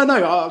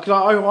 Because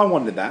I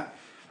wondered that.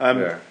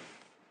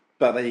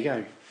 But there you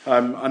go.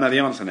 I know the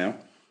answer now.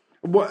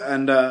 What?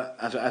 And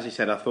as he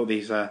said, I thought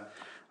these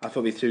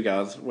two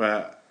girls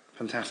were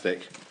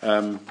fantastic.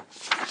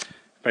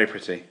 Very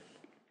pretty.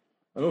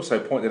 And also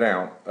pointed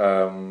out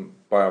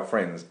by our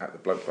friends at the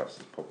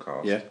Bloodbusters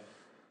podcast. Yeah.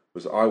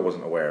 Was I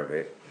wasn't aware of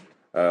it.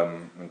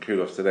 And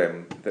kudos to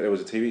them that there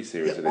was a TV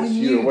series of this. I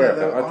you were aware of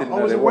that? I didn't know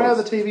there was. I was aware of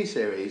the TV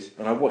series.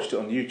 And I watched it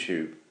on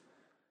YouTube.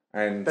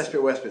 And best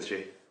bit, worst bit,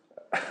 Stu.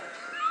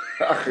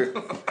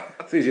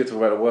 It's easier to talk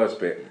about the worst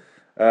bit.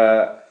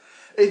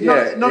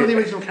 None of the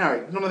original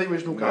characters. None of the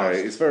original cast.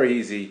 No, it's very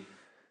easy.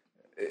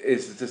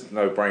 It's just a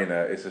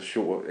no-brainer. It's a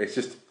short. It's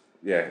just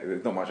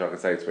there's not much I can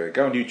say to it.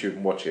 Go on YouTube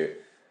and watch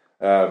it.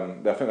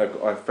 I think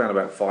I found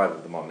about 5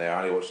 of them on there.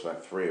 I only watched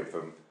about 3 of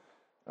them,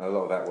 and a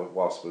lot of that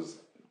was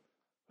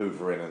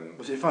hoovering and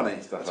was it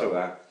funny? Stuff like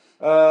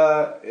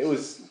that. It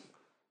was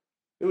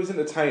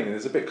entertaining.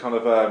 It's a bit kind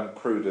of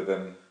cruder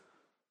than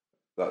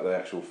like the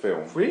actual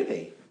film.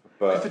 Really?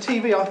 But for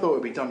TV, I thought it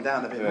would be dumbed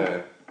down a bit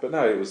more. But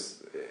no, it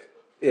was.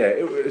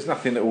 It was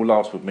nothing that will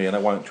last with me, and I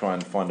won't try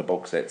and find the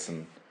box sets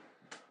and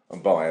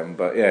buy them.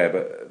 But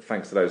but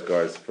thanks to those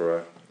guys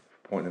for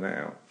pointing that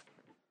out.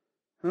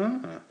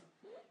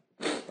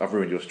 I've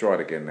ruined your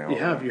stride again now. You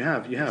have.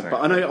 Exactly.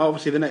 But I know,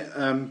 obviously, the next.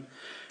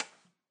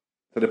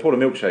 So they pour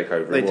the milkshake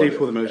over it. They do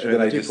pour the milkshake. And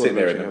then they just sit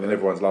there and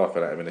everyone's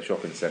laughing at them in the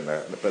shopping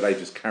centre. But they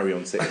just carry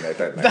on sitting there,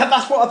 don't they?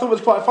 That's what I thought was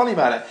quite funny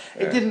about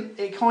it.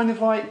 It kind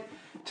of like,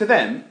 to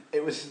them,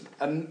 it was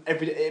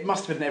it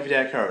must have been an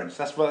everyday occurrence.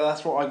 That's what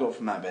I got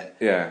from that bit.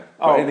 Yeah.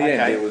 But in the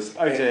end, it was.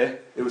 Oh dear.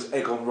 It was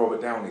egg on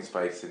Robert Downey's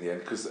face in the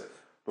end, because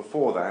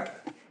before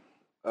that,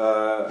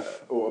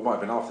 or it might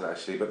have been after that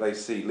actually, but they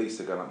see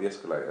Lisa going up the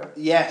escalator.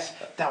 Yes,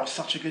 that was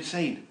such a good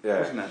scene,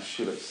 wasn't it?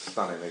 She looks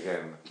stunning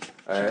again.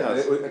 She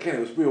does. It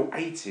was real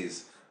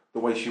 80s, the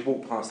way she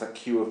walked past that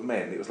queue of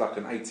men. It was like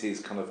an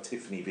 80s kind of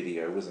Tiffany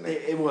video, wasn't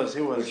it? It was.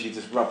 When she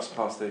just rubs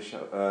past their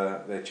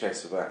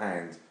chest with her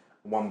hand.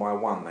 One by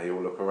one, they all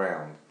look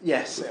around.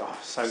 Yes,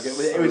 so good.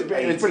 It was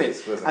brilliant.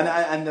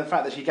 And the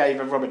fact that she gave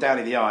Robert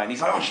Downey the eye, and he's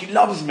like, "Oh, she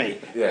loves me,"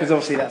 because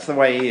obviously that's the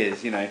way he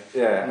is, you know.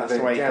 Yeah, and that's then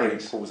the way Gary he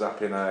thinks. pulls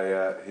up in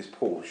his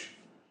Porsche,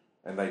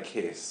 and they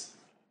kiss,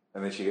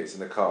 and then she gets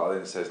in the car,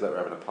 and then says, "Look, we're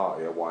having a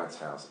party at Wyatt's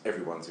house.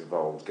 Everyone's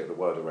involved. Get the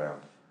word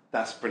around."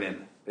 That's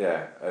brilliant.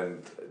 Yeah,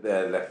 and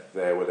they're left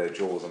there with their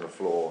jaws on the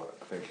floor,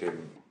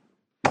 thinking,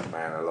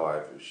 "Man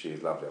alive,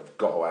 she's lovely. I've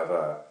got to have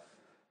her."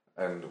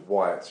 And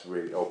Wyatt's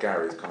really, or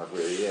Gary's kind of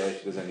really,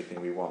 she does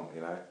anything we want,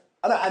 you know.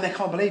 And they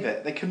can't believe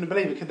it. They couldn't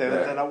believe it, could they?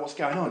 Yeah. They're like, what's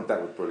going on?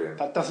 That was brilliant.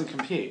 That doesn't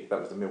compute. That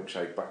was the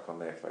milkshake back on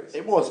their face.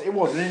 It was,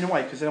 and in a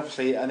way, because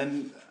obviously, and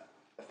then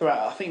throughout,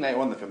 I think later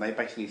on in the film, they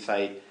basically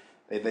say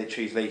they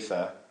choose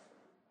Lisa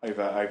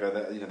over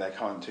their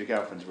current 2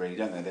 girlfriends, really,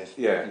 don't they?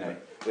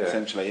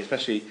 Essentially,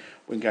 especially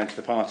when going to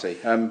the party.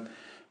 But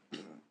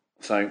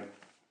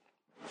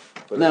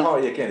the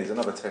party again is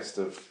another test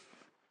of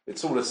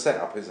It's all a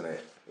setup, isn't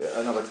it?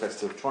 Another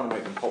test of trying to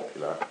make them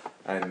popular,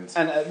 and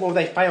well,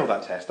 they fail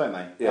that test, don't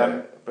they?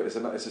 Yeah, but it's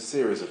a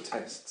series of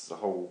tests. The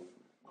whole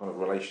kind of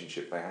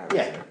relationship they have.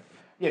 Yeah. Isn't it?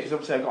 Yeah, because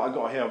obviously I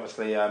got here.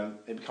 Obviously,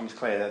 it becomes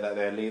clear that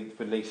they're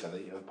with Lisa, the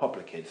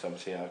popular kids.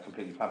 Obviously, are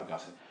completely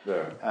flabbergasted.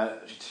 Yeah.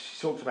 She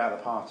talks about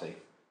the party.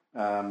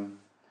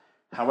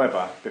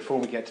 However, before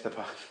we get to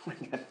the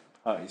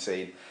party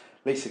scene,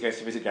 Lisa goes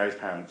to visit Gary's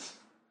parents.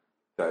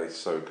 That is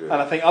so good.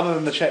 And I think, other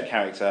than the Chet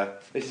character,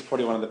 this is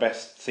probably one of the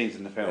best scenes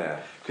in the film.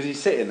 Because he's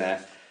sitting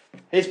there.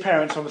 His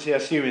parents obviously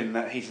assuming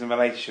that he's in a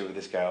relationship with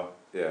this girl,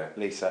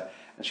 Lisa,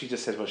 and she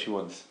just says what she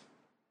wants.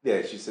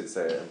 Yeah, she sits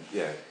there.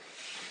 And,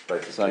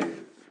 basically.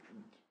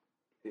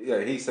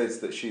 Yeah, he says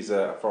that she's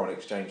a foreign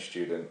exchange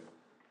student.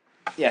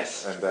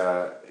 Yes.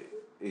 And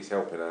he's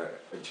helping her,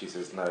 and she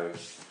says, no,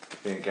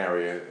 me and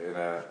Gary are in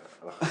a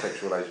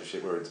sexual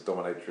relationship, we're into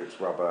dominatrix,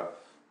 rubber,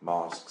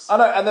 masks. I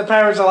know, and the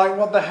parents are like,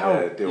 what the hell?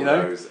 Yeah,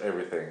 dildos,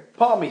 everything.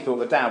 Part of me thought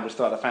the dad would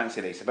start to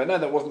fancy Lisa, but no,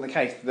 that wasn't the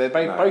case. Both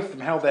of them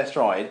held their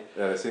stride.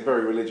 Yeah, they seem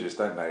very religious,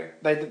 don't they?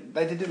 They did,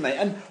 didn't they?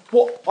 And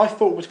what I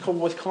thought was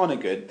kind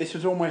of good, this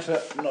was almost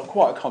not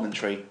quite a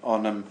commentary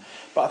on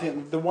but I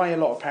think the way a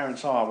lot of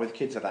parents are with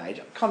kids at that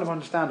age, kind of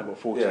understandable.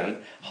 14,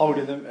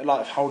 holding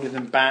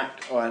them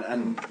back,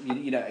 and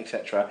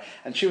etc.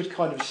 And she was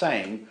kind of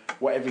saying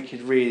what every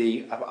kid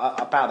really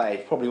about that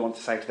age probably wants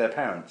to say to their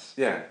parents.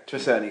 Yeah, to a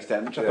certain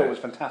extent, which I thought was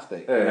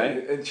fantastic. Yeah, you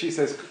know? And she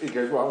says, he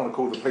goes, well, I want to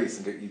call the police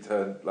and get you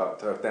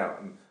turfed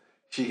out. And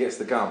she gets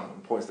the gun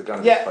and points the gun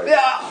in his face.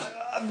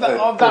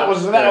 That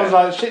was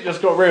like shit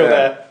just got real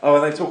there.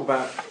 Oh, and they talk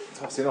about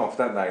tossing off,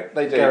 don't they?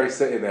 They do. Gary's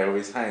sitting there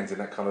with his hands in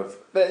that kind of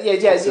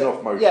tossing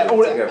off motion.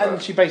 And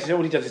she basically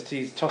all he does is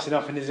he's tossing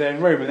off in his own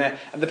room,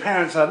 and the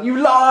parents are, you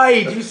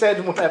lied, you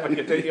said whatever,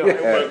 you do your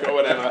homework or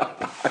whatever.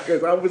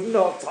 Because I was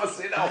not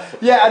tossing off.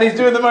 Yeah, and he's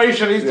doing the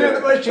motion,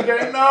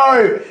 going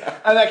no,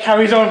 and that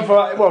carries on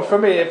for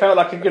me it felt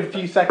like a good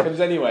few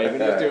seconds anyway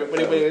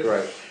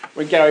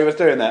when Gary was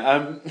doing that.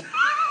 And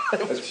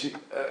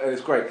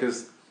it's great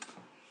because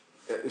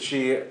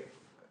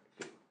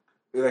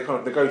they kind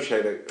of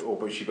negotiate it,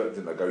 but she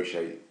didn't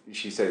negotiate.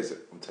 She says,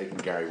 I'm taking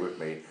Gary with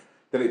me.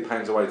 Then it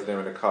pans away to them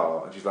in the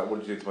car, and she's like, what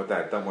did you do to my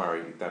dad? Don't worry,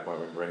 your dad won't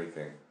remember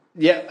anything.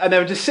 Yeah, and they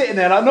were just sitting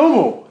there like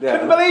normal.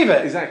 Couldn't believe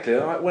it. Exactly.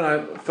 When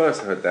I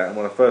first heard that, and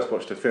when I first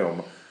watched the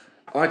film,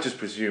 I just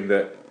presumed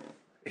that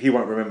he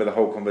won't remember the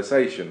whole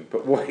conversation.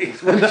 But what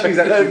she's actually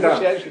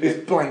done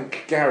is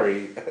blank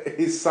Gary,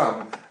 his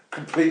son,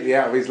 completely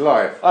out of his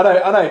life. I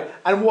know.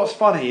 And what's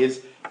funny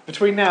is,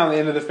 between now and the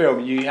end of the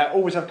film, you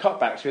always have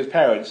cutbacks to his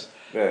parents.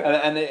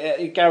 Yeah.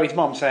 And Gary's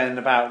mum saying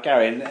about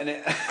Gary,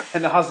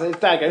 and the husband,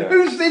 his dad going,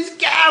 who's this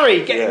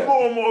Gary? Getting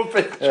more and more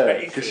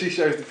frustrated. Because she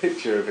shows the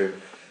picture of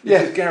him.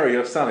 This is Gary,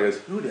 your son. He goes,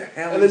 who the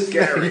hell is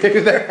Gary?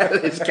 Who the hell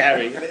is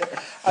Gary?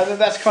 And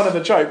that's kind of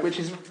a joke,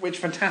 which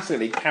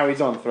fantastically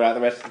carries on throughout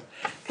the rest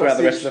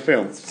of the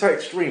film. It's so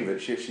extreme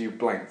that she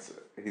blanked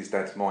his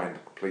dad's mind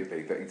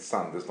completely, that his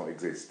son does not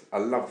exist. I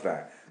love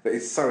that. That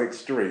is so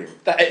extreme.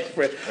 That is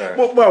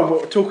well,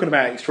 talking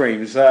about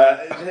extremes,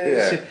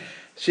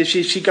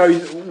 she goes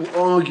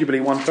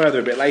arguably one further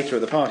a bit later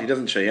at the party,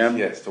 doesn't she?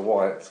 Yes, to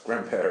Wyatt's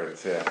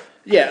grandparents,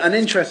 Yeah, and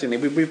interestingly,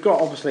 we've got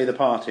obviously the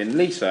party, and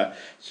Lisa,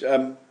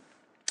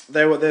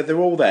 they're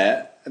all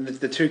there, and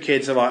the two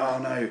kids are like,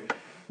 oh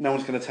no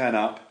one's going to turn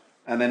up,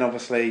 and then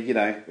obviously,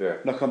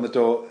 knock on the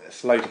door,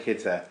 it's loads of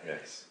kids there.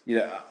 Yes.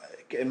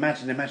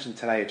 Imagine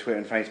today, Twitter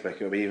and Facebook,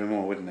 it would be even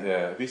more, wouldn't it?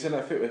 Yeah. Have you seen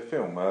that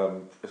film?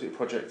 Was it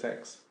Project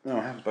X? No,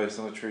 I haven't. Based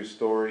on a true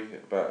story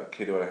about a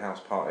kid who had a house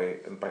party,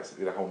 and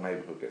basically the whole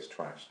neighbourhood gets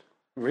trashed.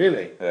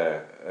 Really?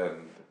 Yeah,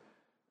 and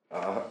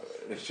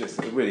it's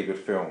just a really good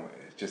film.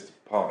 It's just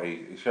a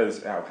party. It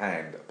shows out of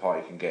hand a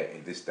party can get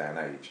in this day and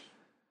age.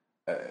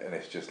 And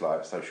it's just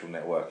like social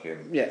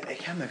networking. Yeah, it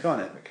can though,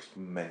 can't it? It's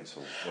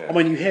mental. Yeah. I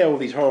mean, you hear all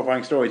these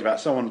horrifying stories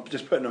about someone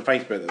just putting on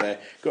Facebook that they've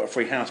got a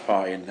free house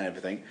party and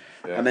everything,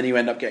 and then you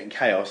end up getting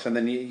chaos, and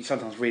then you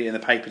sometimes read it in the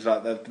papers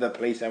like the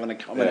police having a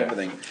come and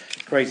everything.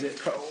 Crazy,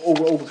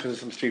 all because of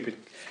some stupid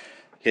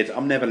kids.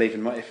 I'm never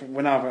leaving my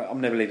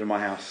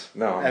house.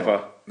 No,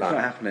 ever. No. It's not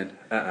happening.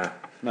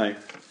 No.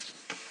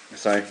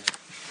 So,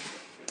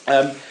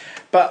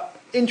 but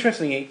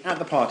interestingly, at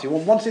the party,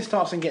 once it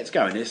starts and gets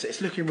going, it's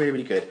looking really,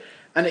 really good.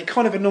 And it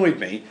kind of annoyed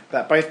me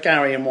that both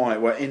Gary and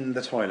Wyatt were in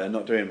the toilet,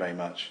 not doing very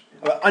much.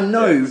 I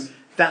know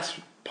that's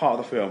part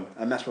of the film,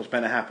 and that's what's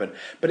meant to happen.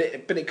 But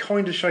it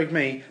kind of showed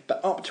me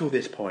that up till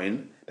this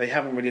point, they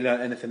haven't really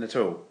learnt anything at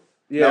all.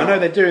 Yeah, now, I know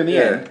they do in the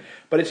end,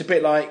 but it's a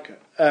bit like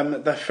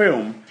the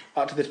film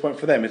up to this point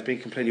for them has been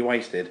completely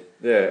wasted.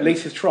 Yeah,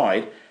 Lisa's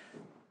tried,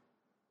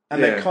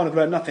 and they've kind of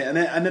learned nothing, and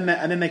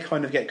then they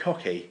kind of get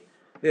cocky.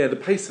 Yeah, the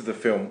pace of the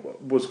film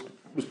was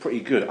pretty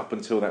good up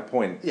until that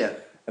point. Yeah.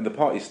 And the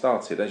party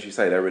started, as you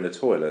say, they were in the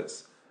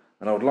toilets,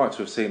 and I would like to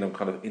have seen them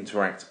kind of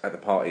interact at the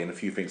party and a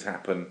few things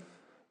happen,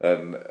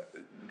 and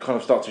kind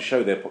of start to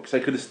show their... Because they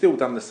could have still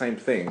done the same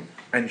thing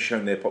and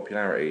shown their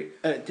popularity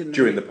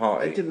during the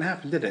party. It didn't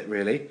happen, did it,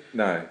 really?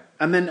 No.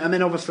 And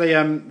then obviously,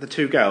 the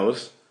two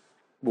girls,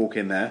 walk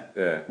in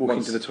there, walk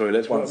Once- into the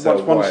toilets, once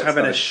once Wyatt's having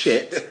done a it.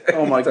 shit.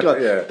 Oh my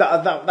god, Yeah.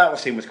 that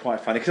scene was quite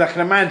funny because I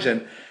can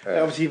imagine,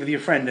 obviously with your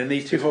friend and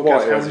these two hot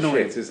guys, White how has a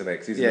annoying. shit, isn't it?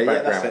 Because he's Yeah, in the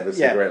yeah, that's background it. with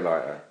the Yeah. cigarette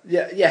lighter.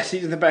 Yeah, yes,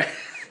 he's in the back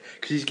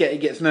because he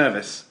gets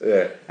nervous.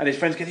 Yeah. And his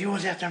friends go, "You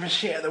always have to have a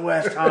shit at the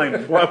worst time."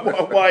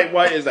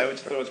 why is that? Which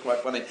I thought was quite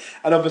funny.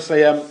 And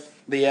obviously, our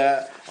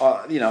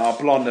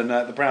blonde and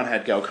the brown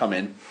haired girl come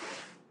in,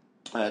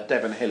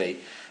 Devon Hilly,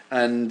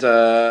 and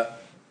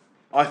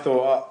I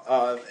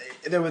thought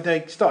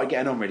they started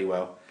getting on really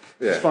well,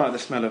 despite the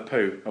smell of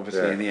poo,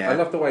 obviously in the air. I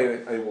love the way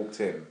they walked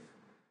in,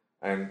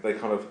 and they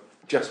kind of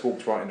just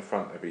walked right in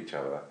front of each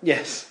other.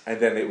 Yes. And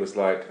then it was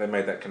like they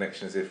made that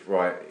connection as if,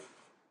 right,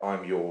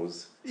 I'm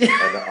yours. Yeah,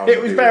 and I'm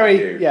it was you very,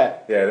 you. yeah.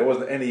 Yeah, there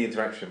wasn't any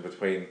interaction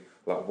between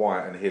like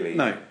Wyatt and Hilly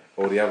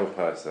or the other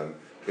person.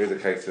 It was a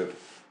case of,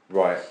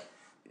 right,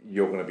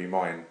 you're going to be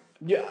mine.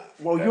 Yeah.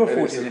 Well, your and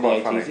 40s it's in the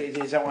quite 80s. funny.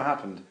 Is that what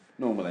happened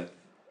normally?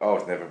 I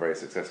was never very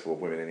successful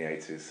with women in the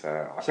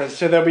 80s.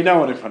 So there'll be no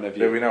one in front of you.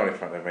 There'll be no one in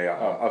front of me.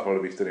 I'd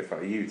probably be stood in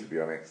front of you, to be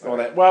honest.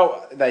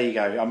 Well, there you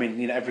go. I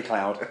mean, every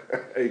cloud.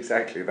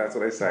 Exactly, that's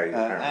what they say.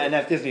 And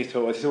as Disney's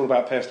taught us, it's all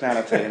about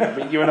personality.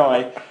 And you and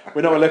I,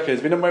 we're not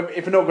lookers. If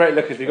we're not great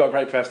lookers, we've got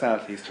great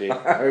personalities, G.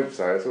 I hope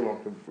so. That's all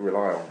I can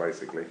rely on,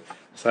 basically.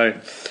 So,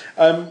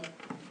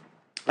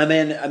 and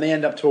they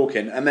end up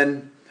talking, and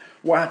then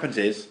what happens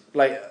is,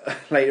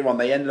 later on,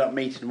 they ended up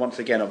meeting once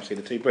again. Obviously,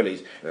 the two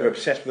bullies who are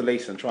obsessed with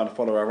Lisa and trying to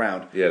follow her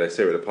around. Yeah, they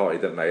see her at the party,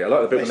 don't they? I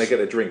like the bit when they get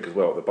a drink as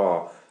well at the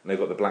bar, and they've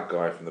got the black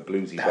guy from the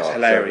bluesy bar. That's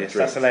hilarious.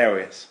 That's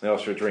hilarious. They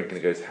ask for a drink, and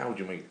he goes, "How would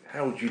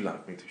you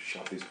like me to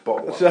shove this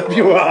bottle So up you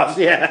your asked,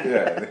 yeah.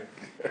 Yeah,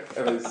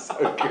 and it's so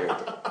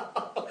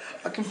good.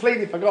 I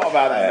completely forgot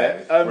about that bit.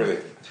 It's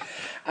brilliant.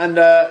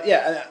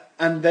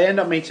 And they end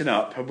up meeting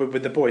up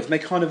with the boys, and they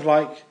kind of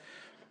like.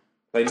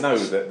 They know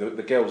that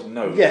the girls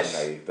know, Yes.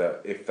 don't they,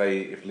 that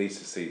if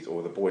Lisa sees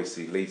or the boys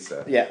see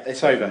Lisa, Yeah,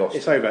 it's they've over. lost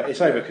It's her. over.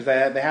 It's over because they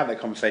have that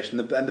conversation,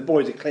 and the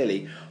boys are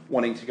clearly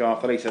wanting to go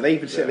after Lisa. They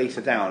even sit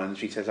Lisa down, and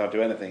she says, "I'll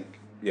do anything."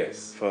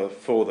 Yes. For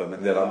them,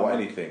 And they're like, "What,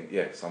 anything?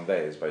 Yes, I'm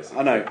theirs." Basically.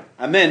 I know.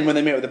 And then when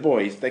they meet with the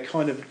boys, they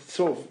kind of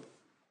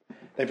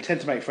they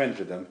pretend to make friends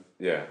with them.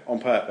 Yeah. On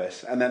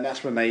purpose, and then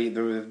that's when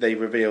they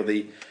reveal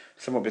the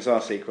somewhat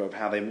bizarre secret of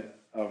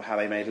how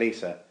they made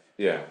Lisa.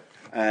 Yeah.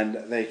 And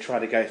they try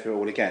to go through it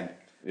all again.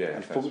 Yeah.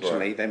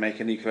 Unfortunately, they make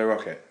a nuclear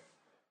rocket.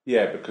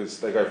 Yeah, because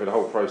they go through the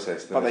whole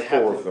process. But There's they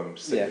four have- of them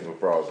sitting with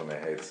bras on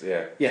their heads.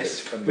 Yeah.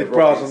 Yes, And with the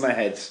bras rocket's- on their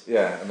heads.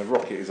 Yeah, and the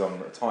rocket is on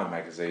a Time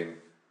magazine,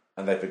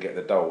 and they forget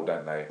the doll,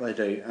 don't they? They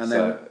do, and so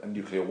then a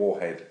nuclear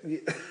warhead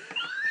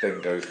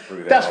then goes through.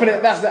 Their that's when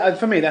arm.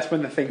 for me. That's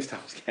when the thing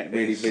starts getting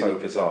really, It's really so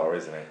bizarre,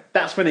 isn't it?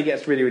 That's when it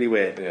gets really, really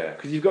weird. Yeah.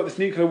 Because you've got this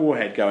nuclear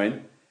warhead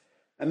going,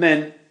 and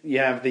then you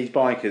have these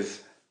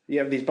bikers. You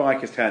have these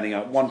bikers turning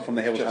up. One from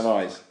the Hills Have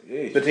Eyes,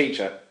 the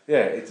teacher.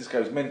 Yeah, it just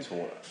goes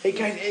mental.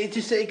 It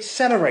just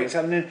accelerates,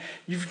 and then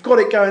you've got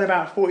it going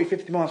about 40,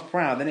 50 miles per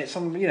hour. Then it's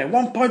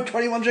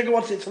 1.21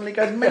 gigawatts. It suddenly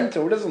goes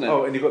mental, doesn't it?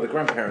 Oh, and you've got the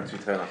grandparents who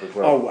turn up as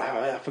well. Oh,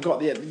 I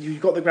forgot. You've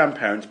got the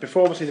grandparents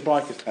before. Obviously, the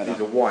bikers turn up.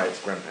 These are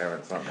Wyatt's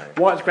grandparents, aren't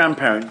they? Wyatt's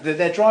grandparents.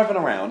 They're driving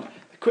around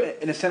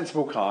in a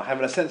sensible car,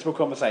 having a sensible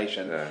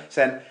conversation,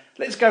 saying,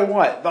 "Let's go,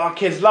 Wyatt. Our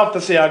kids love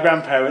to see our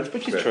grandparents,"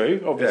 which is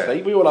true.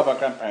 Obviously, we all love our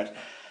grandparents.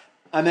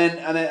 And then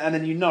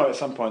at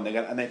some point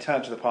they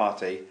turn to the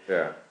party.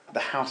 Yeah. The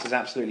house is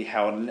absolutely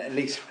hell, and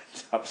Lisa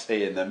ends up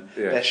seeing them.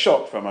 Yeah. They're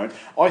shocked for a moment.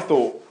 I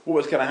thought what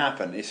was going to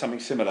happen is something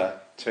similar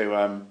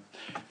to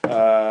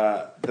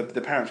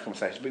the parents'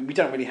 conversation, but we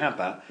don't really have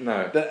that.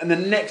 No. And the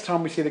next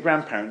time we see the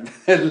grandparents,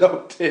 they're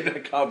locked in a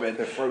cupboard.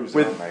 They're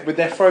frozen, aren't they? With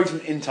they're frozen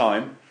in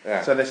time,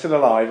 Yeah. so they're still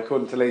alive,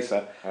 according to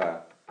Lisa.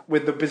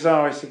 With the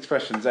bizarrest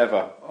expressions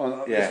ever.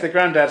 It's the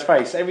granddad's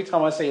face. Every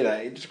time I see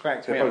that, it just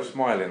cracks me They're up. both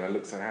smiling and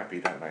look so happy,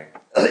 don't they?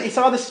 It's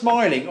either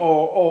smiling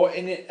or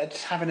in it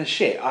just having a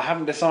shit. I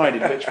haven't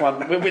decided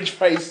which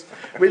face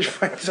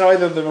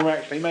either of them are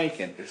actually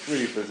making. It's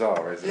really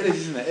bizarre, isn't it? It is,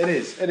 isn't it?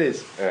 It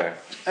is. Yeah.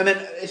 And then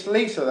it's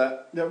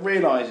Lisa that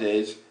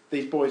realises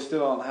these boys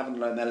still haven't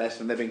learned their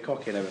lesson. They've been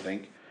cocky and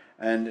everything.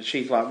 And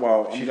she's like,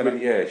 well, she's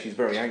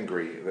very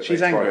angry that she's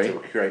they tried angry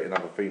to create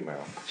another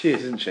female. She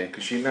is, isn't she?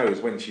 Because she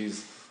knows when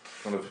she's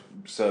kind of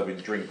serving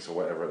drinks or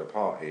whatever at the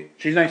party.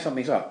 She knows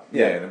something's up.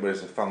 Yeah, and then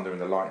there's the thunder and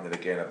the lightning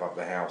again above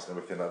the house and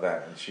everything like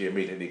that, and she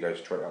immediately goes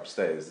straight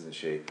upstairs, doesn't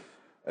she?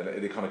 And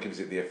it kind of gives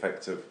it the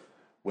effect of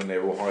when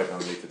they're all hiding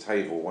underneath the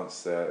table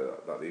once the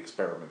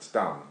experiment's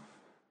done,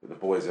 that the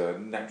boys are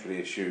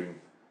naturally assume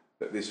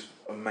that this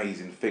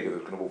amazing figure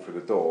that's going to walk through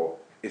the door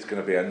is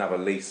going to be another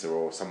Lisa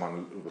or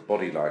someone with a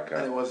body like her.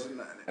 And it was.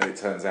 And it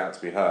turns out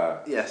to be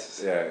her.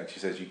 Yes. Yeah, and she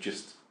says, you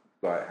just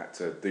had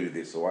to do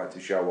this or had to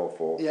show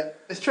off or... Yeah,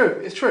 it's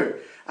true.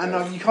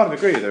 And you kind of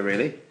agree with her,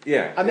 really.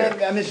 Yeah.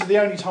 And this is the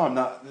only time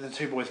that the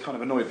two boys kind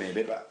of annoyed me a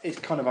bit, but it's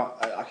kind of,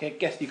 I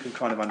guess you can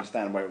kind of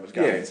understand where it was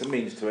going. Yeah, it's a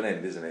means to an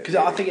end, isn't it? Because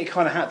I think it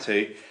kind of had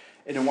to,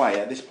 in a way,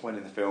 at this point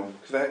in the film,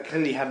 because they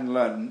clearly hadn't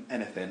learned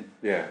anything.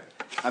 Yeah.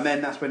 And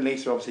then that's when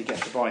Lisa obviously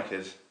gets the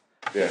bikers.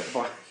 Yeah.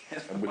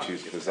 And which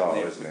is bizarre,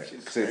 isn't it?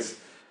 Because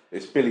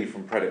It's Billy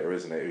from Predator,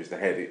 isn't it? Who's the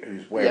head?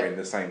 Who's wearing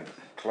the same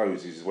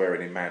clothes he's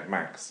wearing in Mad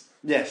Max?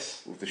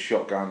 Yes. With the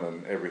shotgun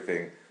and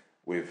everything.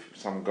 With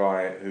some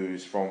guy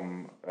who's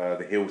from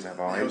The Hills Have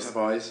Eyes. Hills Have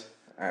Eyes.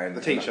 And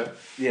the teacher.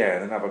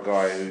 And another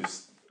guy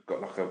who's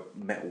got like a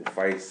metal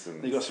face.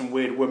 And you got some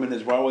weird women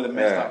as well with a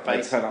messed up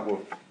face. They turn up with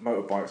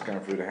motorbikes going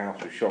through the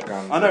house with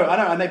shotguns. I know,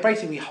 and they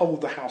basically hold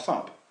the house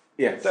up.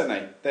 Yes. Don't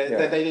they?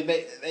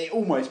 They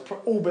almost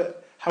all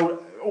but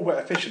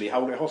officially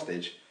hold it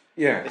hostage.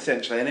 Yeah.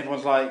 Essentially, and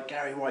everyone's like,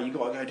 Gary, why you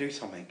got to go do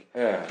something?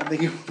 Yeah. I'm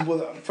thinking,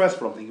 well, first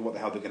of all, I'm thinking, what the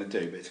hell they're going to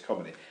do? But it's a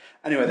comedy.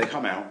 Anyway, they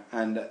come out,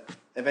 and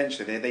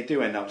eventually they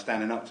do end up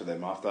standing up to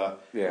them after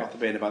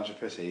being a bunch of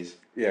pussies.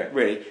 Yeah.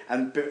 Really.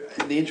 And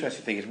the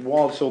interesting thing is,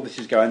 whilst all this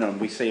is going on,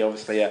 we see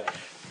obviously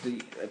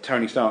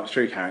Tony Stark's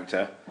true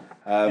character.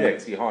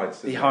 Because he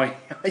hides.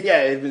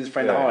 With his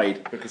friend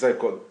Hyde. Because they've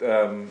got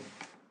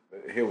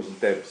Hills and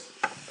Debs.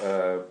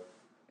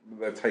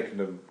 They've taken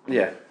them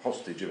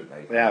hostage, haven't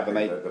they? They have, and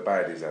the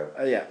baddies have.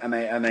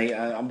 and they,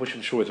 which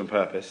I'm sure is on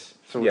purpose.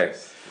 So,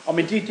 yes. I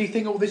mean, do you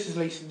think all this is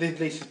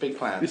Lisa's big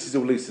plan? This is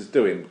all Lisa's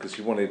doing because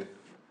she wanted.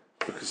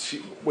 Because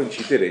when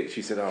she did it,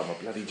 she said, "Oh, I'm a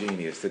bloody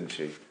genius," didn't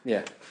she?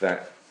 Yeah.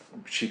 That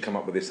she'd come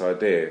up with this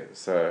idea.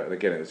 So and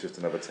again, it was just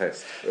another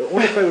test.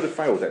 What if they would have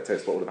failed that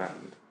test? What would have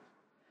happened?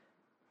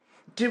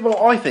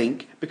 Well, I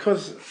think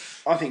because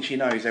I think she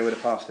knows they would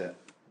have passed it.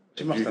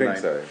 She must have known.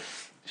 So?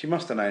 She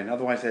must have known.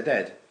 Otherwise, they're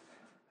dead.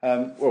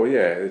 Well,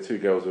 yeah, the two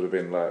girls would have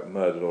been like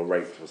murdered or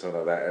raped or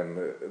something like that,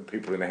 and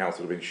people in the house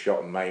would have been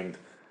shot and maimed.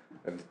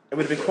 And it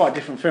would have been quite a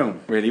different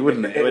film, really,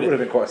 wouldn't it? It would have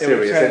been quite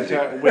serious.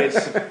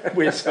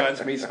 Weird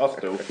Science Meets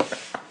Hostel.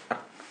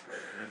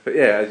 But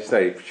yeah, as you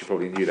say, she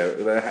probably knew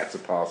they had to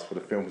pass for the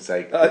film's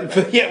sake.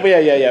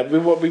 Yeah.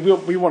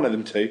 We wanted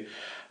them to,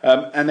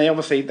 and they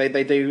obviously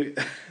they do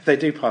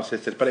pass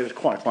this test, but it was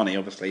quite funny.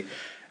 Obviously,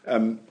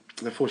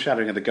 the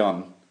foreshadowing of the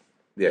gun.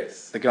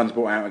 Yes, the gun's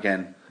brought out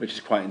again, which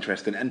is quite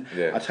interesting. And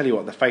I tell you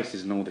what, the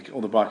faces and all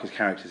the bikers'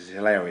 characters is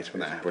hilarious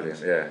when that happens.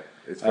 Brilliant,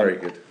 yeah, it's very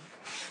good.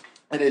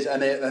 It is,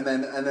 and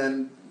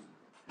then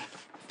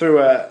through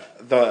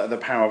the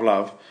power of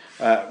love,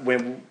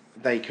 when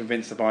they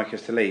convince the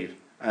bikers to leave,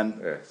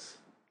 and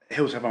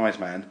Hills Have Eyes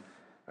man,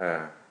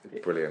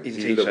 brilliant.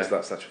 He looks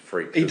like such a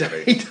freak. He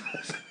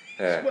does.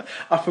 Yeah.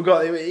 I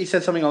forgot. He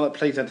said something on that.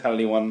 Please don't tell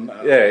anyone.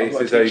 Yeah, he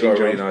says, "You got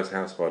a really nice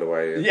house, by the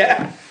way."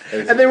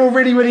 And they're all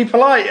really, really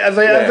polite as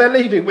they're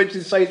leaving, which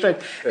is so strange.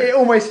 Yeah.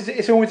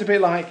 It's almost a bit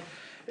like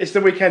it's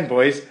the weekend,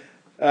 boys.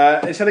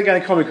 Instead of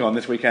going to Comic-Con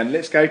this weekend,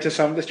 let's go to this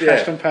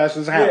trashed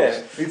person's house.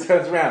 Yeah. He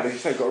turns around and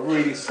he's got a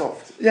really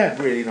soft,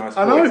 really nice voice.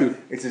 I know.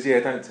 He says,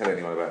 "Don't tell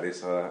anyone about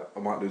this. I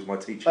might lose my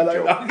teaching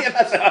job."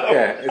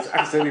 It's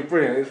absolutely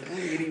brilliant. It's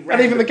really random.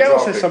 And even the girl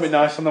says something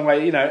nice on the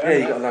way. You know,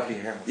 you got a lovely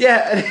house.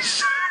 Yeah, and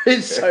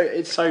it's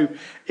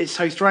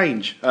so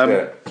strange.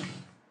 But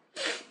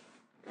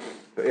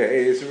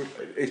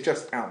it's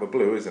just out of the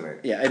blue, isn't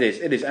it? Yeah, it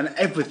is, and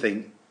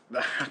everything.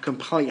 The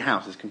complete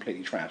house is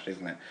completely trashed,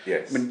 isn't it?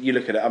 Yes. When you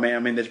look at it, I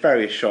mean, there's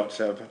various shots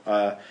of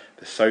the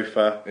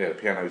sofa. Yeah, the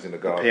piano's in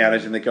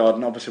the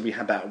garden. Obviously, we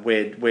had that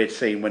weird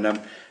scene when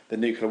the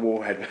nuclear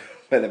warhead,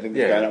 when everything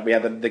was going up. We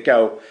had the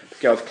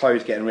girl's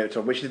clothes getting ripped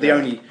off, which is the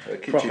only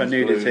proper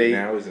nudity.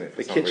 Now, isn't it?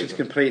 The kitchen's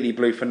completely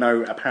blue for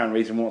no apparent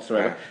reason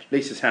whatsoever. Yeah.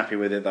 Lisa's happy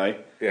with it though.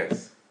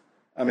 Yes.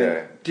 I mean,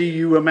 do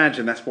you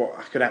imagine that's what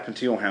could happen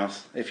to your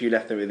house if you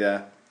left it with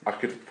I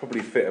could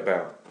probably fit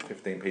about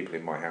 15 people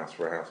in my house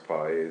for a house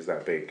party. It's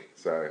that big,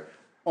 so.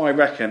 I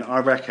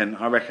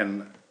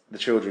reckon the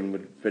children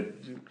would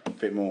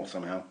fit more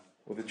somehow.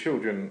 Well, the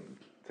children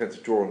tend to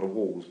draw on the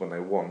walls when they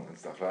want and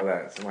stuff like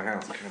that. So my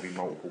house can be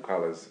multiple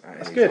colours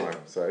at any time.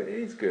 So it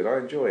is good. I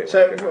enjoy it.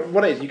 So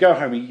what it is, you go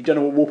home, you don't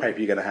know what wallpaper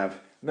you're going to have.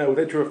 No,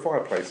 they drew a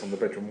fireplace on the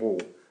bedroom wall.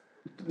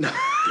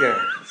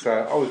 Yeah, so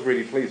I was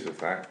really pleased with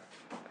that.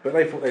 But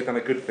they thought they'd done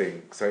a good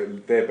thing, so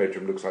their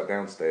bedroom looks like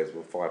downstairs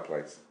with a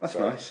fireplace. That's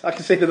nice. I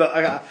can see the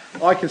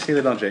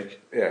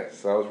logic. Yeah,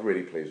 so I was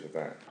really pleased with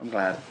that. I'm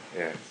glad.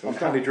 Yeah, so I'm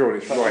finally drawing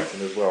its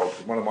writing as well,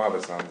 because one of my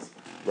other sons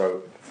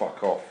wrote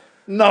 "fuck off."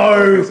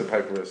 No. Piece of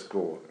paper at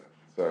school.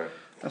 So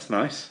that's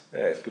nice.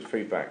 Yeah, it's good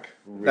feedback.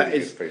 Really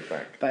good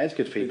feedback. That is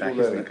good feedback.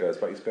 Learning curves,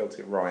 but he spelt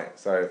it right,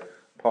 so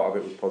part of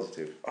it was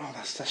positive. Oh,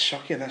 that's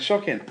shocking. That's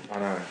shocking. I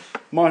know.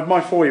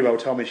 My 4-year-old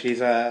told me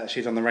she's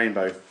on the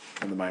rainbow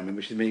at the moment,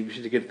 which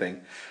is a good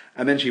thing.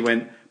 And then she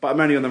went, but I'm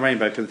only on the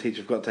rainbow because the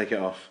teacher's got to take it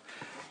off.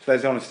 So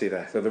there's honesty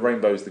there. So the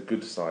rainbow's the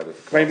good side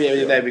of the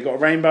rainbow. There we've got a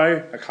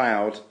rainbow, a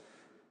cloud,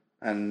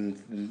 and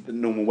the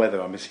normal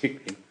weather. I'm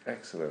assuming.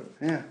 Excellent.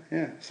 Yeah.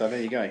 So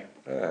there you go.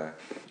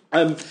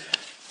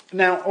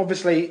 Now,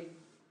 obviously,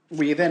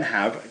 we then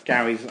have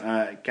Gary's.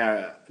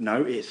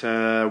 It's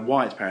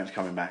Wyatt's parents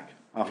coming back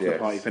after the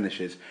party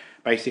finishes.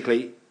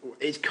 Basically,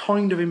 it's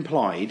kind of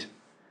implied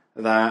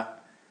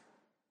that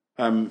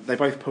they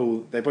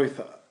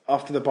both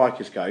after the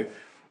bikers go,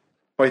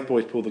 both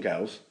boys pull the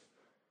girls.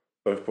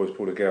 Both boys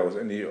pull the girls,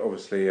 and you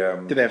obviously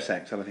did they have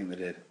sex? I don't think they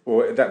did.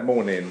 Well, that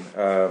morning,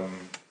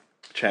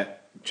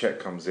 Chet Chet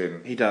comes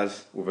in. He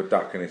does with a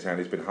duck in his hand.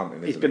 He's been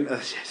hunting. He's been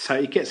so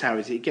he gets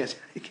out. He gets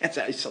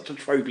out. He's such a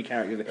trophy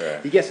character.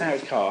 Yeah. He gets out of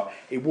his car.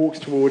 He walks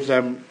towards.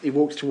 He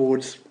walks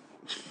towards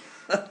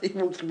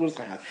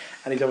the house,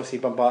 and he's obviously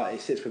bombarded. He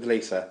sits with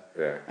Lisa.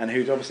 Yeah. And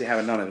who's obviously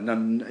having none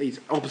of it. He's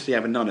obviously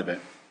having none of it.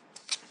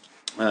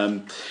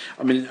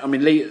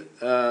 Lee,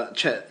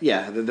 Chet,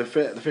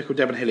 the fickle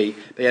Devon Hilly,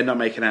 they end up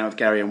making out with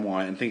Gary and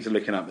Wyatt, and things are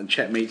looking up. And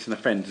Chet meets and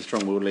offends a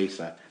strong-willed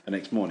Lisa the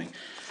next morning.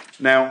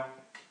 Now,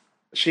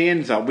 she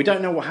ends up. We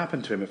don't know what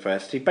happened to him at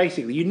first. He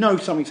basically,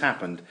 something's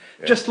happened,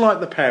 just like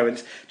the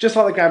parents, just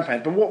like the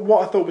grandparents. But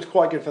what I thought was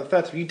quite good for the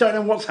third time, you don't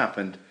know what's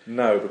happened.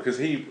 No, because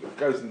he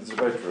goes into the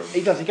bedroom.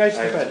 He does. He goes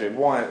to the bedroom.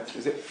 Wyatt,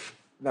 is it?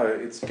 No,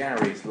 it's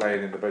Gary's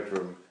laying in the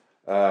bedroom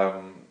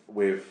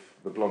with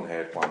the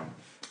blonde-haired one.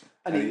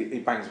 And he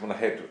bangs him on the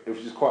head, which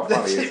is quite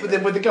funny. That's it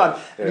with the gun.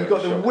 And you've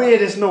got the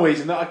weirdest noise,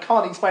 and I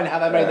can't explain how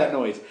they made that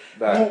noise.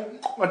 I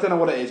don't know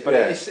what it is, but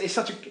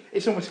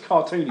it's almost a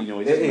cartoony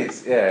noise. It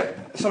is, yeah.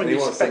 Something he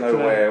wants to know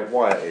where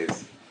Wyatt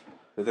is.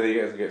 So then he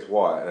gets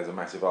Wyatt, and there's a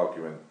massive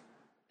argument.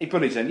 He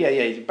bullies him,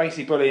 He's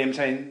basically bullying him,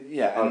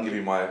 saying, I'll give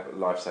you my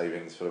life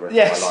savings for the rest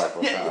of my life.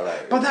 Or something like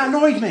that. But that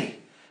annoyed me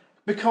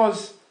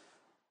because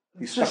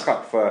he's stuck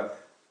up for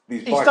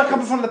these. He's stuck up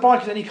in front of the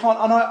bikers, and he can't.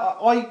 And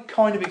I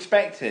kind of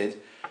expected.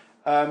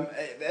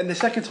 And the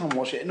second time I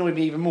watched it annoyed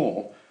me even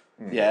more.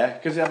 Yeah,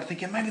 because I'm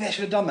thinking maybe they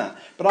should have done that.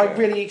 But I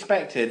really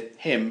expected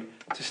him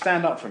to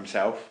stand up for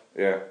himself.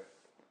 Yeah.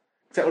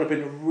 That would have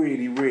been a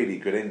really, really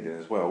good ending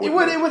as well. It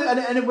would,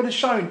 and it would have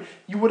shown.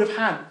 You would have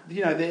had,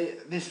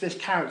 this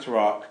character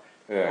arc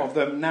of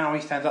them. Now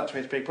he stands up to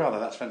his big brother.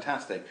 That's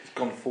fantastic. It's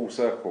gone full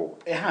circle.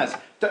 It has.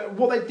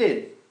 What they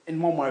did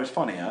in one way was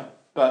funnier,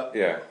 but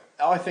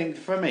I think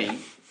for me,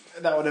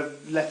 that would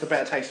have left a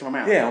better taste in my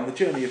mouth. Yeah, on the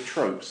journey of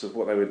tropes of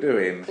what they were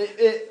doing,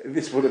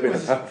 this would have been a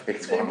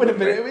perfect one. It would have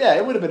been,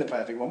 it would have been a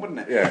perfect one, wouldn't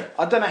it? Yeah.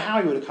 I don't know how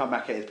he would have come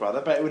back at his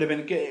brother, but it would have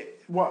been good.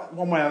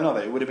 One way or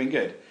another, it would have been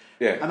good.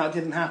 Yeah. And that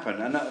didn't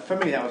happen, and for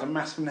me, that was a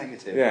massive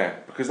negative. Yeah,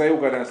 because they all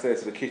go downstairs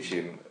to the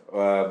kitchen,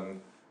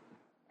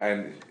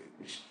 and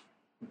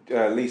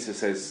Lisa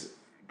says,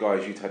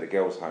 "Guys, you take the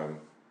girls home."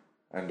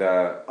 And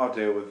I'll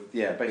deal with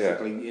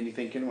basically. And you're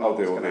thinking, well, I'll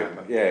deal with it.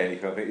 Yeah, and you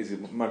kind of think, is his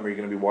memory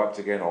going to be wiped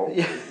again, or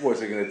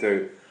what's he going to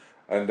do?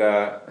 And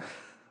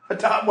you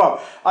know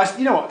what? I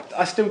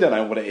still don't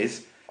know what it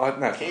is. I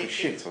don't know, it's like a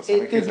shit or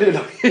something.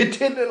 It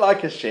did look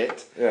like a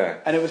shit. Yeah,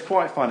 and it was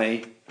quite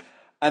funny.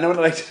 And then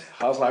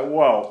I was like,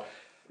 whoa.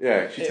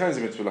 Yeah, she turns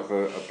him into like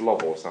a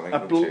blob or something.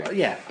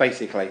 Yeah,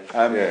 basically.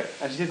 And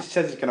she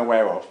says it's going to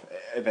wear off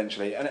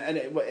eventually, and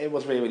it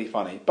was really, really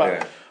funny.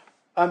 But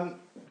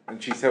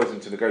and she tells him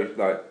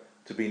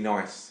to be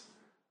nice.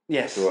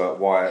 Yes. To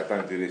Wyatt,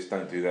 don't do this,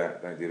 don't do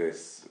that, don't do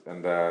this,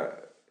 and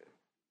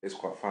it's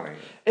quite funny.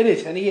 It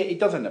is, and he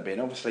does end up being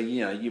obviously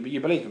you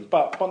believe him.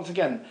 But once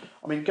again,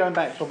 I mean, going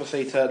back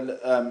obviously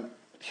to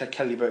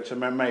Kelly Brooks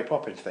and Mary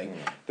Poppins thing,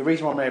 the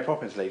reason why Mary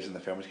Poppins leaves in the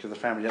film is because the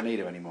family don't need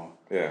her anymore.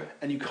 Yeah.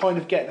 And you kind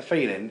of get the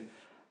feeling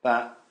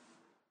that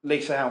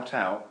Lisa helped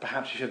out.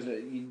 Perhaps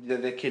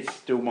the kids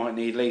still might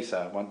need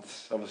Lisa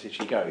once obviously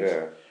she goes.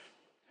 Yeah.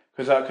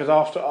 Because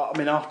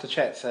after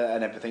Chet's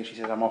and everything, she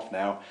says I'm off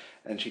now,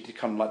 and she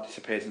kind of like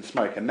disappears in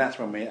smoke, and that's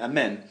when and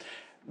then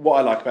what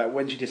I like about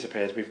when she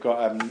disappears, we've got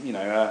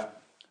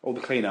all the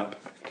cleanup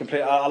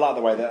complete. I like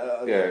the way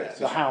that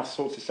the house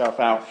sorts itself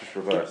out. Just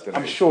reversed.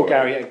 I'm sure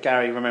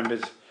Gary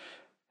remembers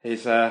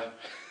his his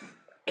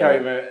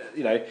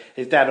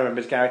dad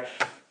remembers Gary.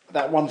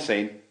 That one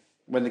scene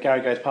when the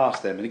Gary goes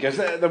past them and he goes,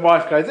 the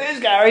wife goes, "There's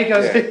Gary." He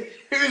goes,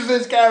 "Who's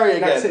this Gary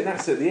again?"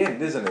 That's at the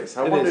end, isn't it?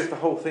 So I wonder if the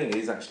whole thing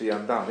is actually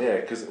undone.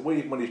 Yeah, because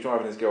when he's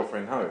driving his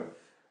girlfriend home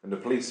and the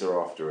police are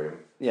after him.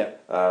 Yeah.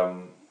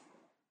 And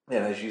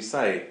as you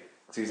say,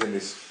 because he's in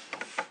this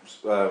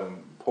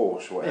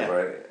Porsche or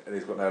whatever, and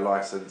he's got no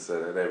license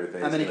and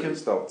everything. And then he can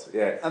stopped.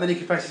 Yeah. And then he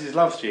confesses his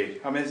love to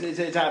you. I mean,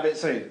 it's out a bit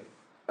soon.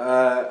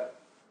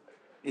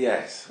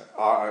 Yes.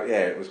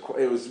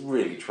 It was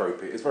really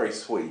tropey. It's very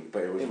sweet,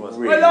 but it was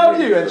really. I love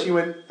really you, tropey. And she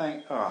went,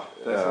 "Thank." I've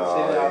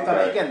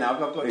done it again now. I've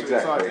got too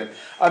excited.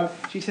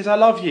 She says, "I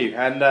love you,"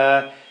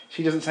 and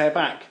she doesn't say it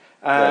back.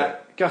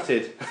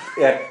 Gutted.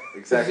 Yeah,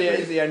 exactly.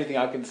 It's the only thing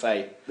I can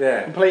say.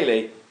 Yeah,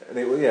 completely. And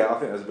I think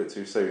that was a bit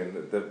too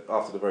soon.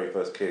 After the very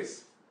first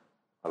kiss,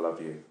 "I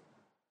love you."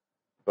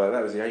 But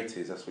that was the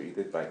 80s. That's what you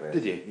did back then.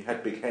 Did you? You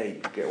had big hair. You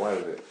could get away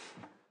with it.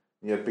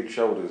 You had big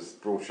shoulders,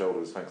 broad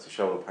shoulders, thanks to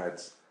shoulder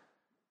pads.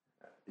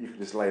 You could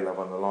just lay love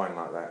on the line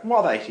like that.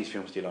 What other 80s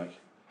films do you like?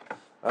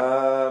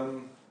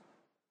 I'm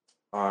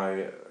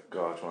trying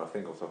to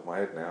think off the top of my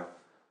head now.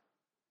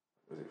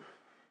 Was it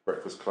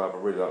Breakfast Club? I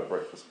really like The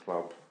Breakfast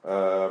Club.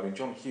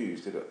 John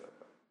Hughes did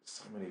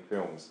so many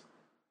films.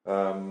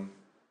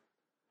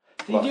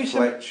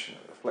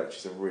 Fletch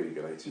is a really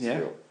good 80s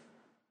film.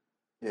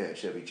 Yeah,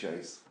 Chevy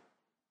Chase.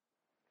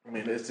 I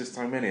mean, there's just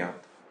so many.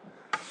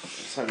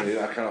 So many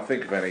that I can't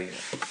think of any.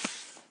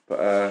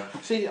 But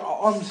see,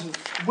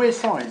 Weird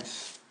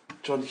Science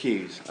John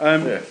Hughes.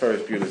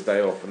 Ferris Bueller's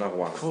Day Off, another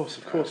one. Of course.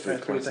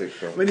 Ferris Classic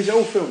film. I mean, these are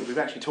all films we've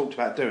actually talked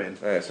about doing.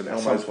 Yeah, it's an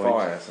Elmo's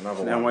Fire. It's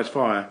another one. Elmo's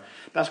Fire.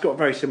 That's got a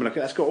very similar.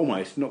 That's got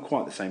almost not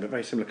quite the same, but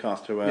very similar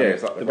cast to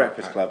it's like the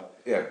Breakfast Club.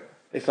 Yeah,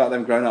 it's like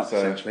them grown up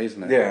essentially,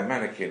 isn't it? Yeah,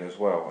 Mannequin as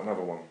well.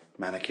 Another one.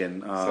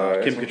 Mannequin.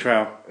 So Kim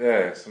Cattrall.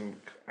 Yeah, some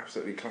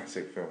absolutely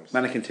classic films.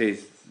 Mannequin 2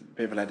 is a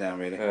bit of a letdown,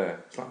 really. Yeah,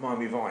 it's like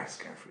Miami Vice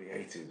going through the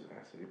 80s.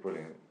 Absolutely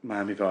brilliant.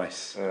 Miami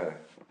Vice. Yeah.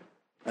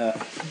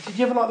 Did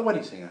you ever like The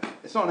Wedding Singer?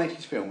 It's not an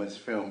 80s film, but it's a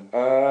film.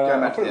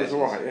 I thought it was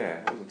alright,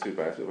 yeah. It wasn't too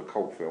bad. It's a bit of a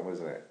cult film,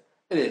 isn't it?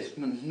 It is.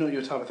 Not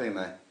your type of thing,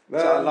 though. No,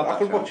 So I love that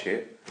could film. watch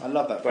it. I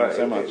love that film But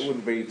so much. It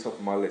wouldn't be top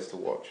of my list to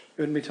watch.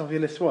 It wouldn't be top of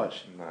your list to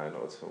watch? No, not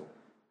at all.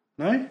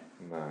 No?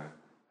 No.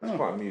 It's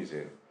quite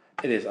amusing.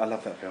 It is. I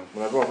love that film.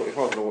 Well, if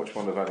I was going to watch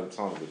one of Adam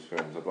Sandler's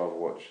films, I'd rather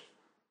watch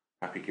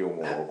Happy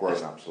Gilmore or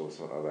Grown Ups or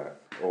something like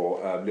that.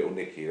 Or Little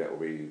Nicky, that will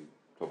be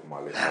top of my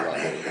list. I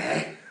like Little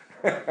Nicky.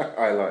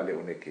 I like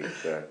Little Nicky.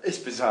 So. It's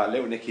bizarre.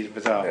 Little Nicky's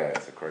bizarre. Yeah,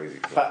 it's a crazy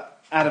film.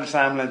 But Adam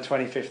Sandler in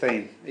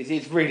 2015,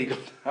 it's really good.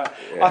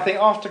 I think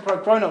after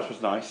Grown Ups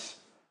was nice,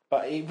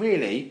 but it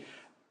really...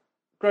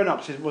 Grown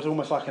Ups was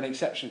almost like an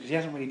exception because he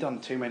hasn't really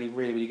done too many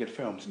really, really good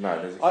films. No,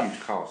 there's a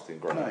huge cast in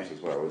Grown Ups as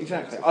well.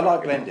 Exactly. I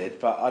like Blended,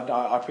 but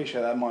I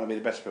appreciate that might not be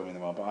the best film in the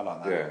world, but I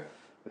like that. Yeah.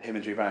 With him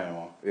and Drew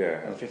Barrymore.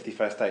 Yeah. And 50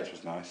 First Dates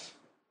was nice.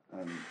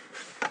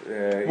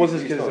 Yeah,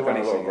 wasn't as good as The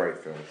Wedding a lot of Singer.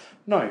 great films.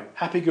 No,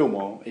 Happy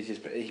Gilmore is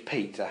just he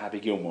peaked at Happy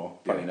Gilmore.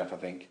 Funny enough, I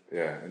think.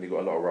 Yeah, and he got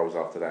a lot of roles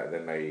after that, and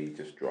then they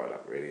just dried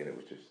up really, and it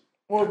was just.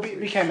 Well, he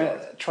became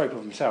a trope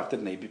of himself,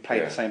 didn't he? He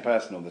played the same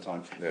person all the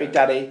time. Yeah. Big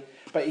Daddy,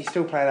 but he's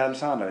still playing Adam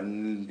Sandler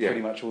in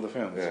pretty much all the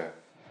films. Yeah.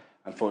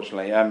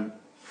 Unfortunately,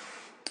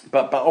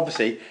 but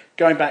obviously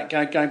going back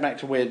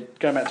to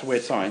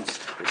Weird Science.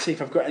 Let's see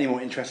if I've got any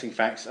more interesting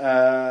facts.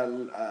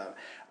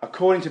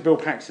 According to Bill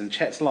Paxton,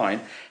 Chet's line,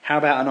 "How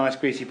about a nice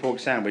greasy pork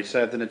sandwich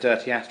served in a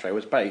dirty ashtray?"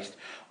 was based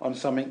on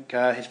something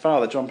his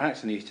father, John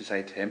Paxton, used to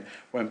say to him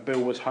when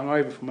Bill was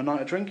hungover from a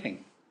night of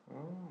drinking.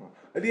 Oh.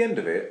 At the end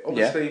of it,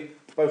 obviously,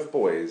 both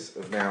boys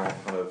have now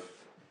kind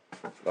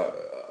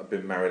of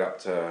been married up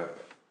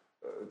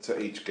to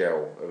each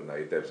girl, haven't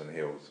they? Debs and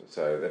Hills.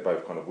 So they're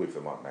both kind of with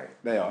them, aren't they?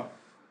 They are.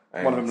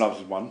 And one of them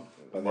loves one.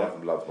 But one of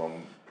them loves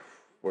one.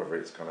 Whether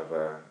it's kind of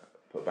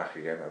put back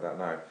again, I don't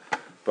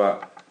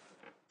know.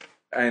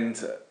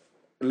 And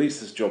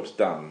Lisa's job's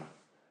done,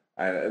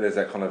 and there's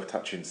that kind of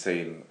touching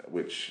scene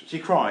which she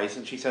cries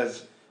and she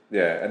says,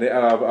 "Yeah," and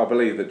I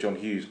believe that John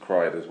Hughes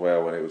cried as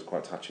well, and it was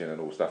quite touching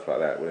and all stuff like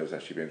that when it was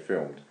actually being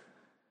filmed.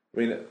 I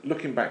mean,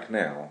 looking back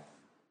now,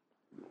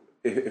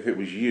 if it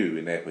was you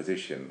in their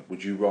position,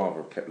 would you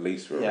rather have kept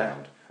Lisa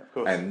around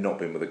and not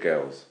been with the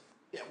girls?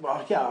 Yeah,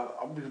 well,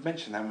 we've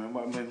mentioned that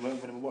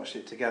when we watched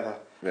it together.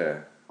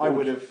 Yeah, I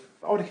would have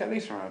kept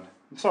Lisa around.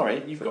 I'm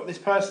sorry, you've got this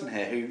person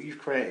here who you've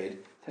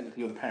created.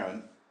 Technically, you're the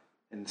parent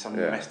in some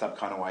messed up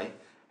kind of way,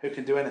 who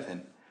can do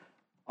anything.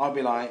 I'd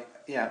be like,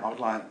 I'd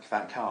like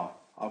that car.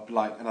 I'd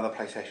like another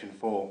PlayStation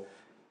 4.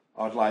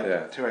 I'd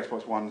like 2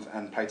 Xbox Ones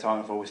and play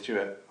Titanfall with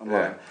Stuart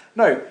online.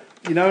 No,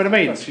 you know what I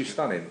mean? She's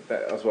stunning.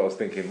 That's what I was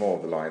thinking more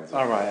of the lines.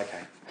 Oh, right,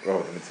 okay.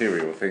 Rather than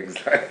material things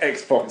like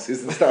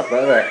Xboxes and stuff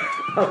like that.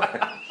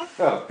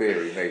 Oh,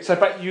 dearie me. So,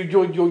 but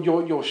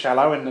you're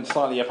shallow and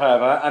slightly a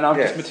pervert, and I'm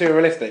just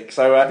materialistic.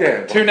 So,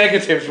 two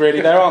negatives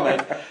really there,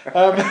 aren't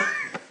they?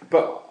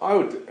 But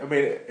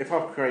if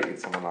I've created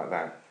someone like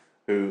that,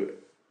 who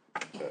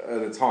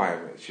at the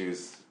time she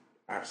was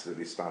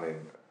absolutely stunning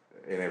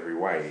in every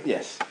way.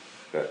 Yes.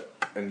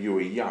 And you were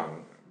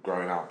young,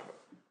 growing up,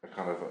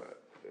 kind of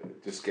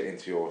just getting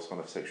to your kind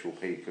of sexual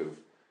peak of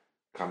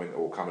coming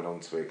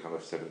onto it, kind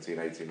of 17,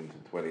 18,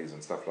 20s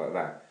and stuff like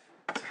that.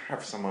 To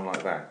have someone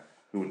like that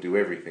who would do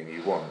everything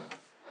you want,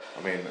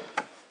 I mean,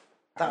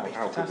 how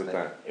good would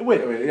that? It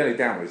would. I mean, the only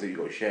down is that you've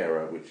got to share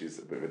her, which is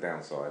a bit of a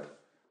downside.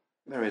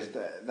 There is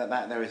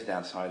there is a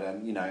downside,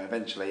 and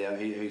eventually,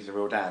 who's the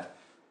real dad?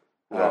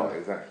 Right,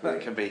 exactly.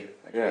 That could be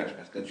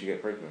interesting. Did she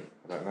get pregnant?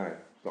 I don't know.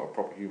 She's not a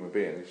proper human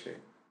being, is she?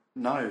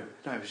 No.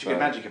 She could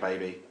magic a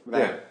baby.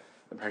 The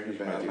pregnant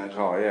magic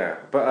car, yeah.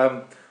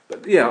 But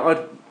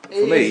yeah,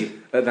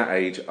 at that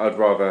age, I'd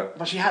rather.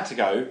 Well, she had to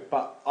go,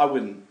 but I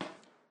wouldn't.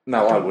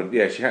 No, I wouldn't.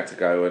 Yeah, she had to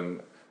go,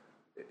 and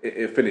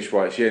it finished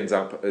right. She ends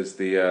up as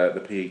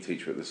the PE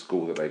teacher at the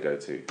school that they go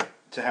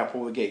to help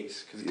all the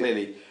geeks, because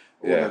clearly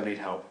all of them need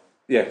help.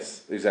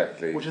 Yes,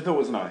 exactly. Which I thought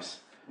was nice.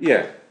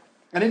 Yeah.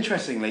 And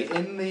interestingly,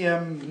 in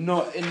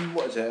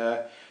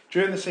the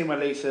during the scene where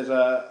Lee says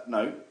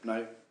no,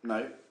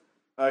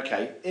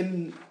 okay,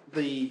 in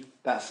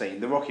that scene,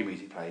 the Rocky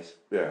music plays.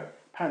 Yeah.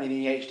 Apparently,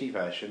 in the HD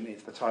version,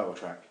 it's the title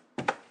track.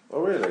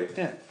 Oh, really?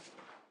 Yeah.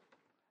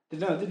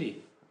 Did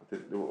you?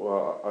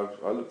 Well,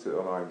 I looked at it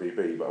on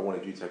IMDb, but I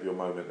wanted you to have your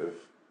moment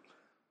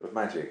of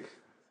magic.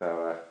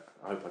 So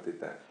I hope I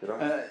did that. Did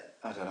I?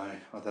 I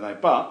don't know.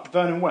 But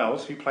Vernon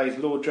Wells, who plays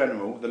Lord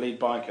General, the lead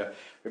biker,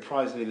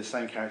 reprising the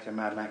same character in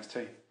Mad Max 2.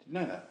 Did you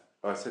know that?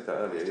 I said that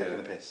earlier. Taking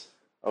the piss.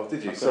 Oh,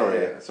 did you?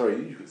 Sorry.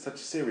 You've got such a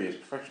serious,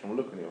 professional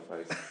look on your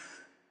face.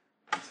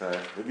 So,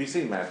 have you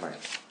seen Mad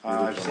Max?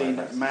 I've seen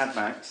Mad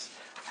Max.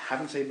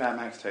 Haven't seen Mad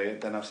Max 2.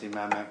 Then I've seen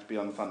Mad Max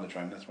Beyond the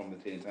Thunderdome. That's one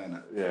with Tina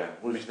Turner. Yeah.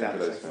 What did you think of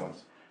those Second one.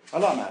 films? I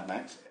like Mad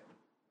Max.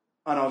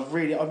 And I was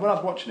really, when I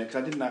was watching it, because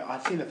I didn't know,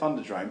 I'd seen the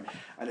Thunderdome,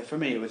 and for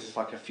me it was just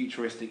like a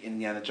futuristic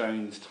Indiana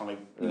Jones type,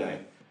 you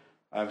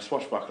know,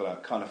 swashbuckler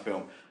kind of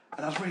film.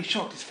 And I was really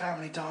shocked, his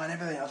family died and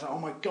everything. I was like, oh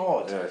my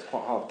God. Yeah, it's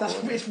quite hard.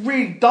 It's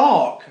really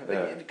dark.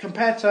 Yeah.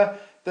 Compared to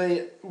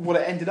what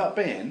it ended up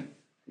being,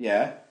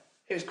 it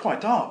was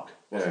quite dark,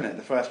 wasn't it,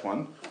 the first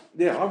one?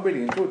 Yeah, I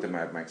really enjoyed the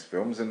Mad Max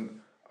films, and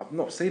I've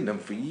not seen them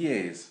for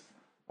years.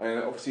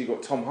 And obviously you've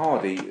got Tom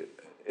Hardy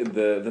in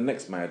the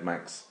next Mad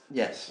Max.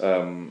 Yes.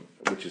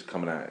 Which is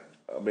coming out.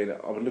 I mean,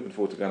 I was looking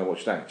forward to going to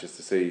watch that just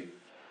to see.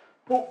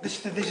 Well,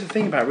 this is the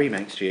thing about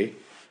remakes, Stu.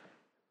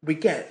 We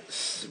get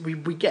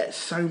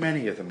so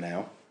many of them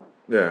now.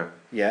 Yeah.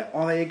 Yeah.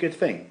 Are they a good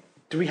thing?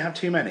 Do we have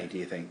too many? Do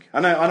you think?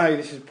 I know.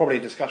 This is probably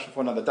a discussion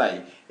for another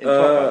day.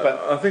 But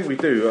I think we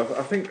do.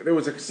 I think there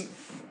was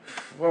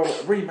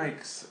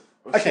remakes.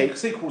 Okay.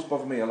 Sequels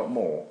bother me a lot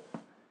more.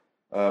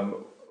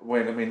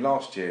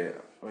 Last year,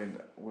 I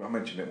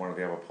mentioned it in one of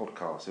the other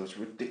podcasts. There was a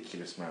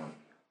ridiculous amount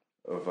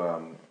of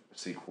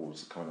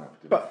sequels coming out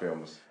for different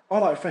films. I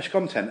like fresh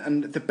content,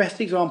 and the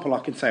best example I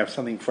can say of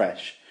something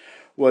fresh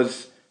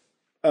was,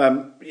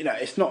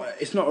 it's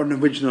not an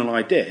original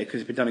idea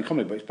because it's been done in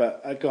comic books,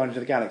 but Guardians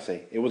of the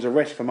Galaxy. It was a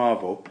risk for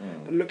Marvel,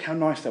 but look how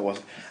nice that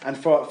was. And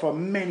for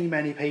many,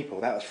 many people,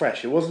 that was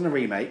fresh. It wasn't a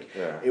remake.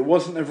 Yeah. It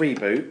wasn't a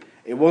reboot.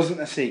 It wasn't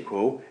a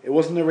sequel. It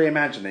wasn't a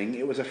reimagining.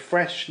 It was a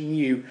fresh,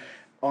 new,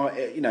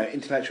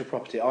 intellectual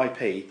property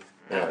IP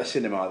at the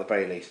cinema at the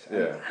very least.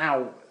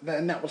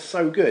 And that was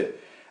so good.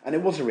 And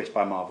it was a risk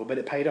by Marvel, but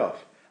it paid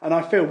off. And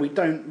I feel we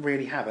don't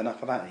really have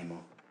enough of that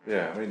anymore.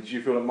 Yeah, I mean, do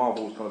you feel that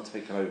Marvel's kind of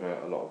taken over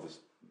a lot of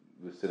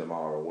the cinema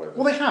or whatever?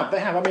 Well, they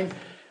have. I mean,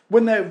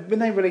 when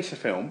they release a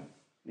film,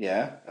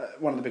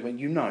 one of the big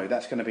ones,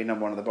 that's going to be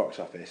number one at the box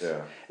office.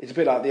 Yeah. It's a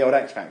bit like the old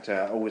X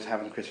Factor always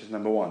having Christmas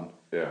number one.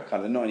 Yeah.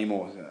 Kind of, not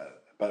anymore.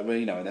 But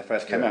when they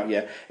first came out,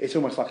 it's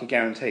almost like a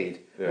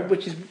guaranteed. Yeah.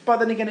 But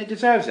then again, it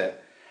deserves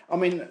it. I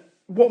mean,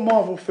 what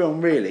Marvel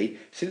film really,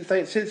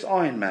 since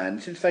Iron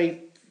Man, since they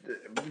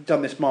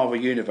done this Marvel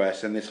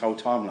universe and this whole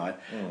timeline,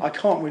 I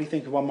can't really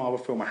think of one Marvel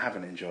film I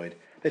haven't enjoyed.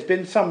 There's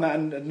been some that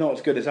are not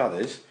as good as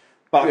others,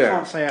 but I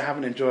can't say I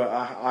haven't enjoyed.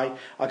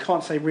 I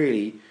can't say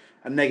really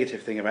a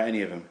negative thing about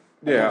any of them.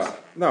 Yeah,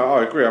 no,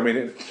 I agree. I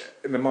mean,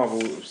 in the Marvel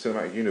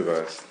Cinematic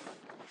Universe,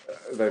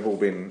 they've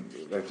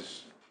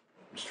just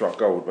struck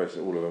gold,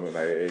 basically all of them.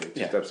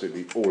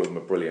 Absolutely all of them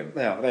are brilliant.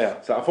 They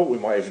are. So I thought we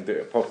might even do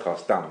a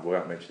podcast done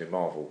without mentioning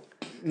Marvel.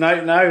 No.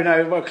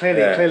 Well,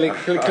 clearly,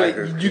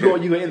 you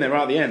got in there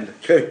right at the end.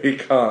 You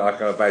can't. I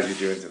kind of badgered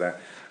you into that.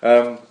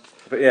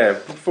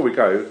 But before we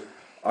go,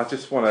 I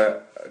just want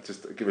to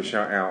give a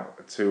shout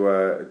out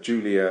to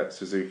Julia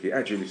Suzuki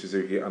at Julia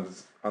Suzuki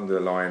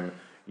 _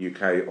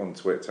 UK on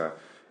Twitter.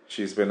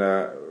 She's been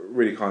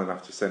really kind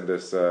enough to send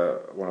us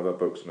one of her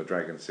books on the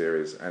Dragon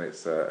series, and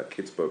it's a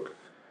kids' book.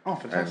 Oh,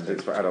 fantastic! And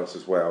it's for adults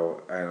as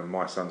well. And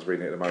my son's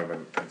reading it at the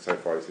moment, and so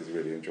far he says he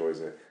really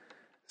enjoys it.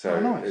 So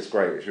nice. It's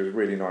great. She was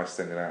really nice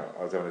sending out.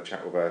 I was having a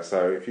chat with her.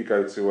 So if you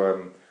go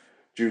to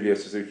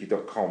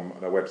juliasuzuki.com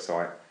on her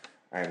website,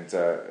 and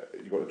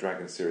you've got the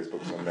Dragon series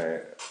books on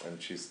there,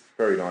 and she's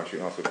very nice. You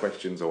can ask her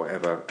questions or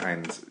whatever,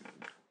 and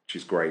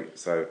she's great.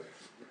 So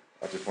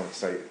I just want to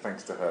say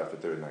thanks to her for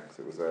doing that, because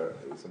it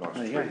was a nice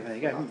treat. There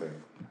you go.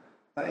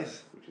 That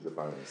is. Which is a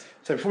bonus.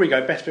 So before we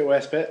go, best bit,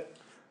 worst bit?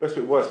 Best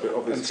bit, worst bit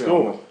of this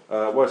film.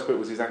 Worst bit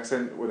was his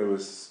accent when he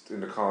was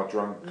in the car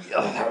drunk.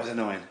 Oh, that was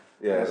annoying.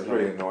 Yeah, it was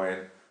really annoying.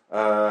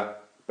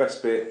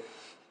 Best bit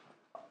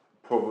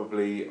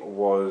probably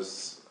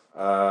was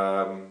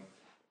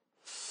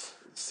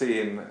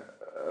seeing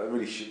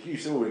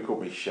you've already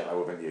called me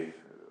shallow, haven't you?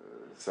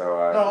 So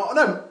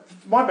no,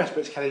 my best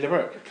bit's Kelly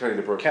LeBrook. Kelly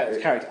LeBrook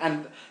character,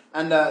 and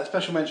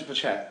special mention for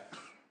Chet.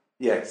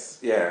 Yes,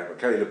 but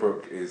Kelly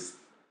LeBrook is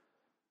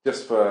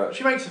just for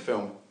she makes a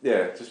film.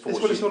 Yeah, just for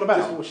what it's all about.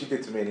 Just for what she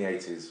did to me in the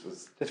 80s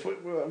was.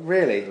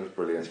 Really? It was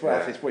brilliant.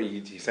 It's what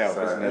you do yourself,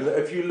 isn't it?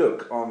 If you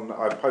look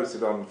I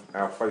posted on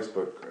our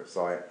Facebook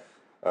site.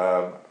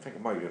 I think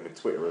it might have been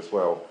Twitter as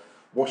well.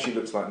 What she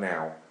looks like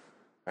now,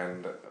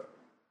 and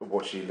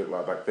what she looked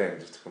like back then,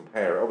 just to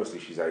compare it. Obviously,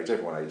 she's aged.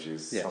 Everyone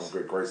ages. Yes. Some do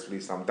it gracefully,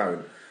 some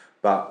don't.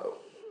 But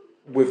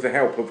with the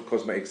help of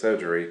cosmetic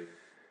surgery,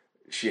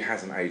 she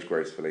hasn't aged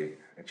gracefully,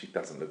 and she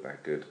doesn't look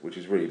that good, which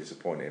is really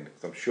disappointing.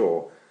 Because I'm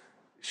sure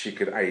she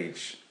could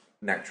age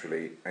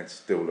naturally and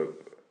still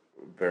look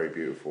very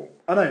beautiful.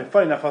 I know.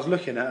 Funny enough, I was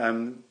looking at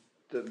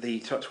the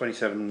top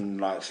 27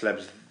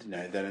 celebs,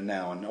 then and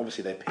now, and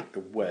obviously they pick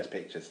the worst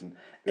pictures, and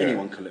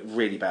anyone can look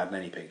really bad in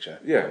any picture.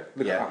 Yeah,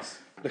 look at us.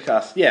 Look at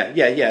us. Yeah,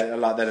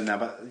 like that and now,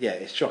 but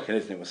it's shocking,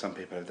 isn't it, what some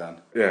people have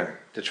done? Yeah.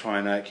 To try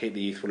and keep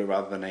the youthful look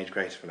rather than age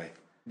gracefully.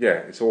 Yeah,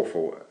 it's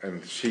awful,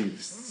 and she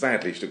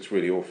looks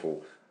really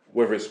awful.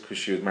 Whether it's because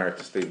she was married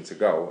to Steven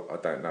Seagal, I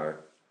don't know.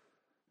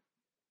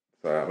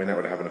 So, I mean, that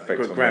would have an effect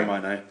on Graham me.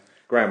 might know.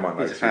 Graham might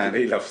know He's a fan.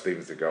 he loves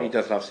Steven Seagal. He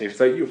does love Steven.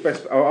 So your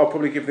best. I'll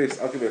probably give this.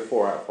 I'll give it a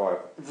 4 out of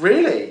 5.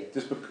 Really?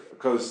 Just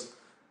because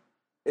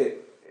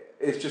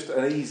it's just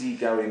an easy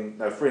going.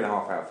 No, 3.5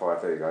 out of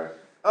 5. There you go.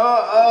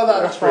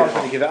 That's what I was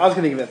going to give it. I was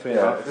going to give it 3.5.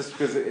 Yeah, just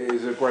because it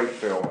is a great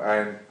film,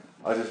 and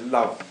I just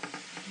love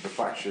the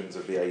fashions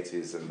of the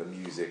 80s and the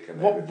music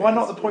and everything. Why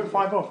not the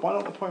 0.5 off? Why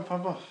not the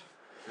 0.5 off?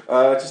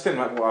 Just didn't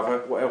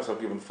like what else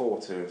I've given 4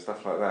 to and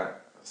stuff like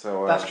that.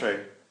 So that's true.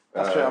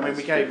 That's true. I mean,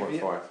 we gave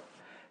 3.5.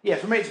 Yeah,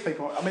 for me it's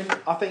 3.5. I mean,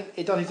 I think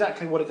it does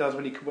exactly what it does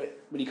when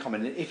you come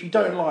in. If you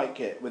don't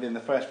like it within the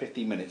first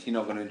 15 minutes, you're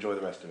not going to enjoy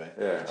the rest of it.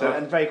 Yeah. So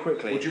and very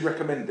quickly. Would you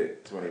recommend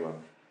it to anyone?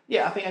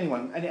 Yeah, I think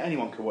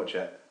anyone could watch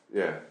it.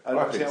 Yeah,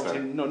 obviously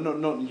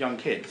not young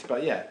kids,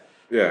 but yeah.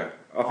 Yeah,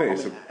 I think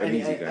it's an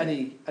easy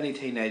game. Any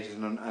teenagers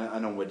and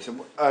onwards.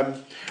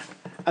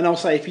 And I'll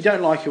say, if you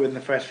don't like it within the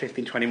first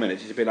 15-20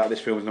 minutes, it's a bit like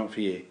this film is not for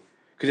you.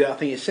 Because I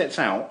think it sets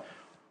out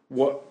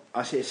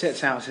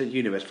the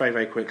universe very,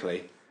 very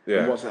quickly.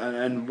 Yeah.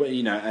 And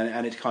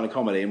it's kind of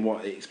comedy and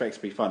what it expects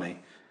to be funny.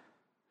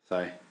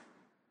 So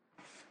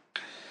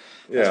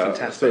yeah,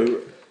 fantastic.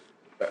 So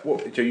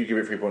what do you give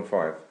it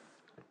 3.5?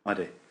 I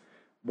do.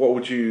 What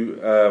would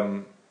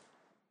you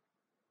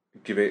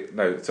give it?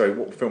 No, sorry.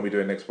 What film are we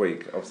doing next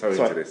week? I'm so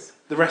into this.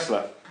 The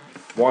Wrestler.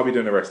 Why are we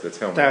doing The Wrestler?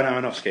 Tell me. Darren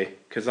Aronofsky,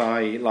 because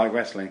I like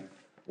wrestling.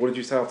 What did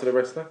you say after The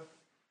Wrestler?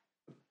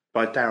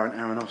 By Darren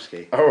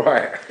Aronofsky. Oh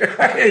right,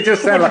 it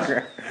just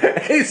sounded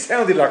it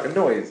sounded like a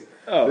noise.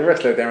 Oh. The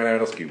Wrestler, Darren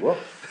Aronofsky. What?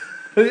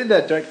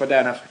 Directed by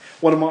Darren Aronofsky.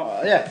 One of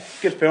my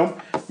good film.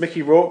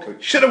 Mickey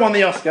Rourke should have won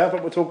the Oscar,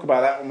 but we'll talk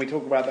about that when we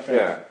talk about the film.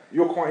 Yeah,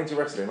 you're quite into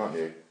wrestling, aren't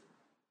you?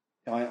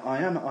 I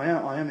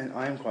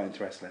am quite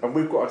into wrestling. And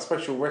we've got a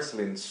special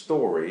wrestling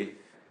story.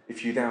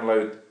 If you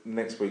download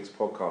next week's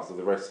podcast of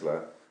The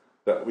Wrestler,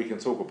 that we can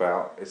talk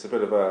about. It's a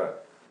bit of a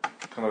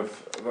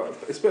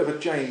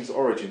James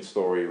origin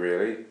story,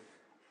 really,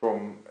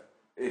 from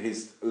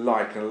his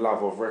like and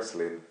love of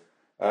wrestling.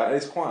 And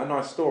it's quite a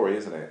nice story,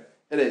 isn't it?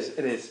 It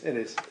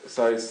is.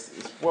 So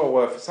it's well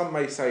worth. Some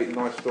may say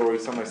nice story,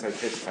 some may say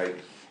piss take.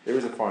 There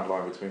is a fine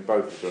line between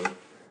both of them.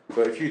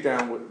 But if you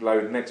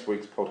download next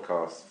week's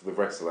podcast for The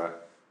Wrestler,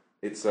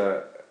 it's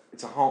a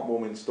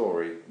heartwarming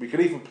story. We could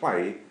even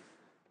play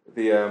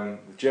the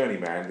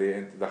Journeyman,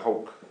 the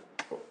Hulk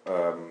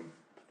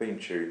theme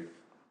tune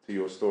to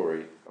your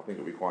story. I think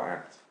it'll be quite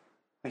apt.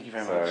 Thank you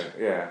very much.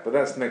 Yeah, but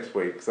that's next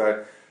week.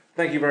 So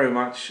thank you very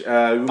much. We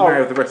may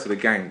have the rest of the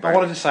gang back. I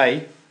wanted to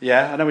say,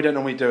 I know we don't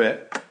normally do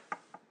it.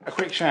 A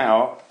quick shout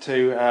out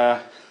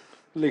to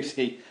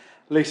Lucy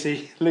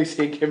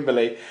and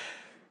Kimberly.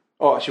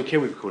 Oh, she'll kill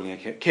me for calling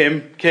her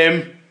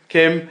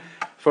Kim,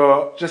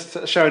 for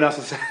just showing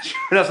us a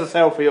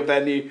selfie of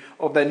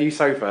their new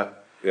sofa.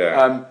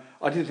 Yeah.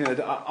 I didn't think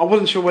that. I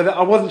wasn't sure whether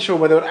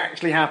it would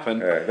actually happen.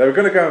 Yeah, they are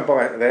going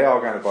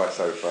to buy a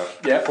sofa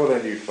for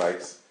their new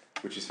place,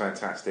 which is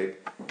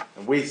fantastic.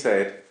 And we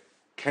said,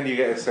 can you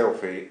get a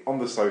selfie on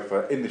the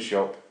sofa in the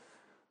shop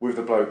with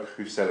the bloke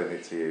who's selling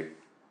it to you?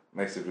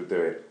 And they said we'll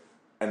do it,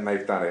 and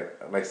they've done it.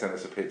 And they sent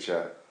us a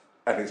picture,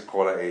 and it's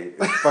quality.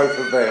 It's both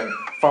of them,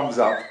 thumbs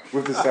up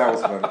with the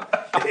salesman.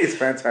 It's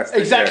fantastic.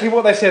 Exactly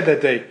what they said they'd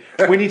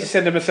do. We need to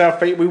send them a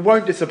selfie. We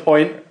won't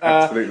disappoint.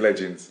 Absolute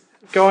legends,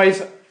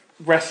 guys.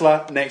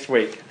 Wrestler next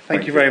week.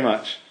 Thank you very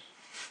much.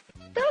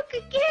 Look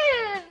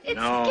again. It's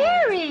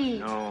Gary.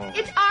 No.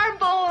 It's our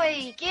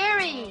boy,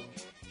 Gary.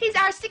 He's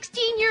our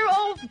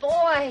 16-year-old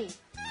boy.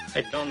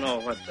 I don't know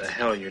what the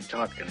hell you're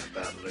talking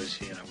about,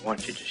 Lucy, and I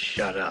want you to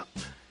shut up.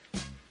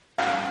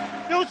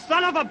 You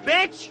son of a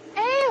bitch!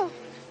 Al!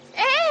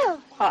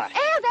 Hi. Al,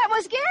 that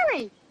was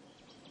Gary.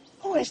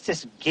 Who is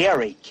this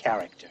Gary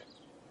character?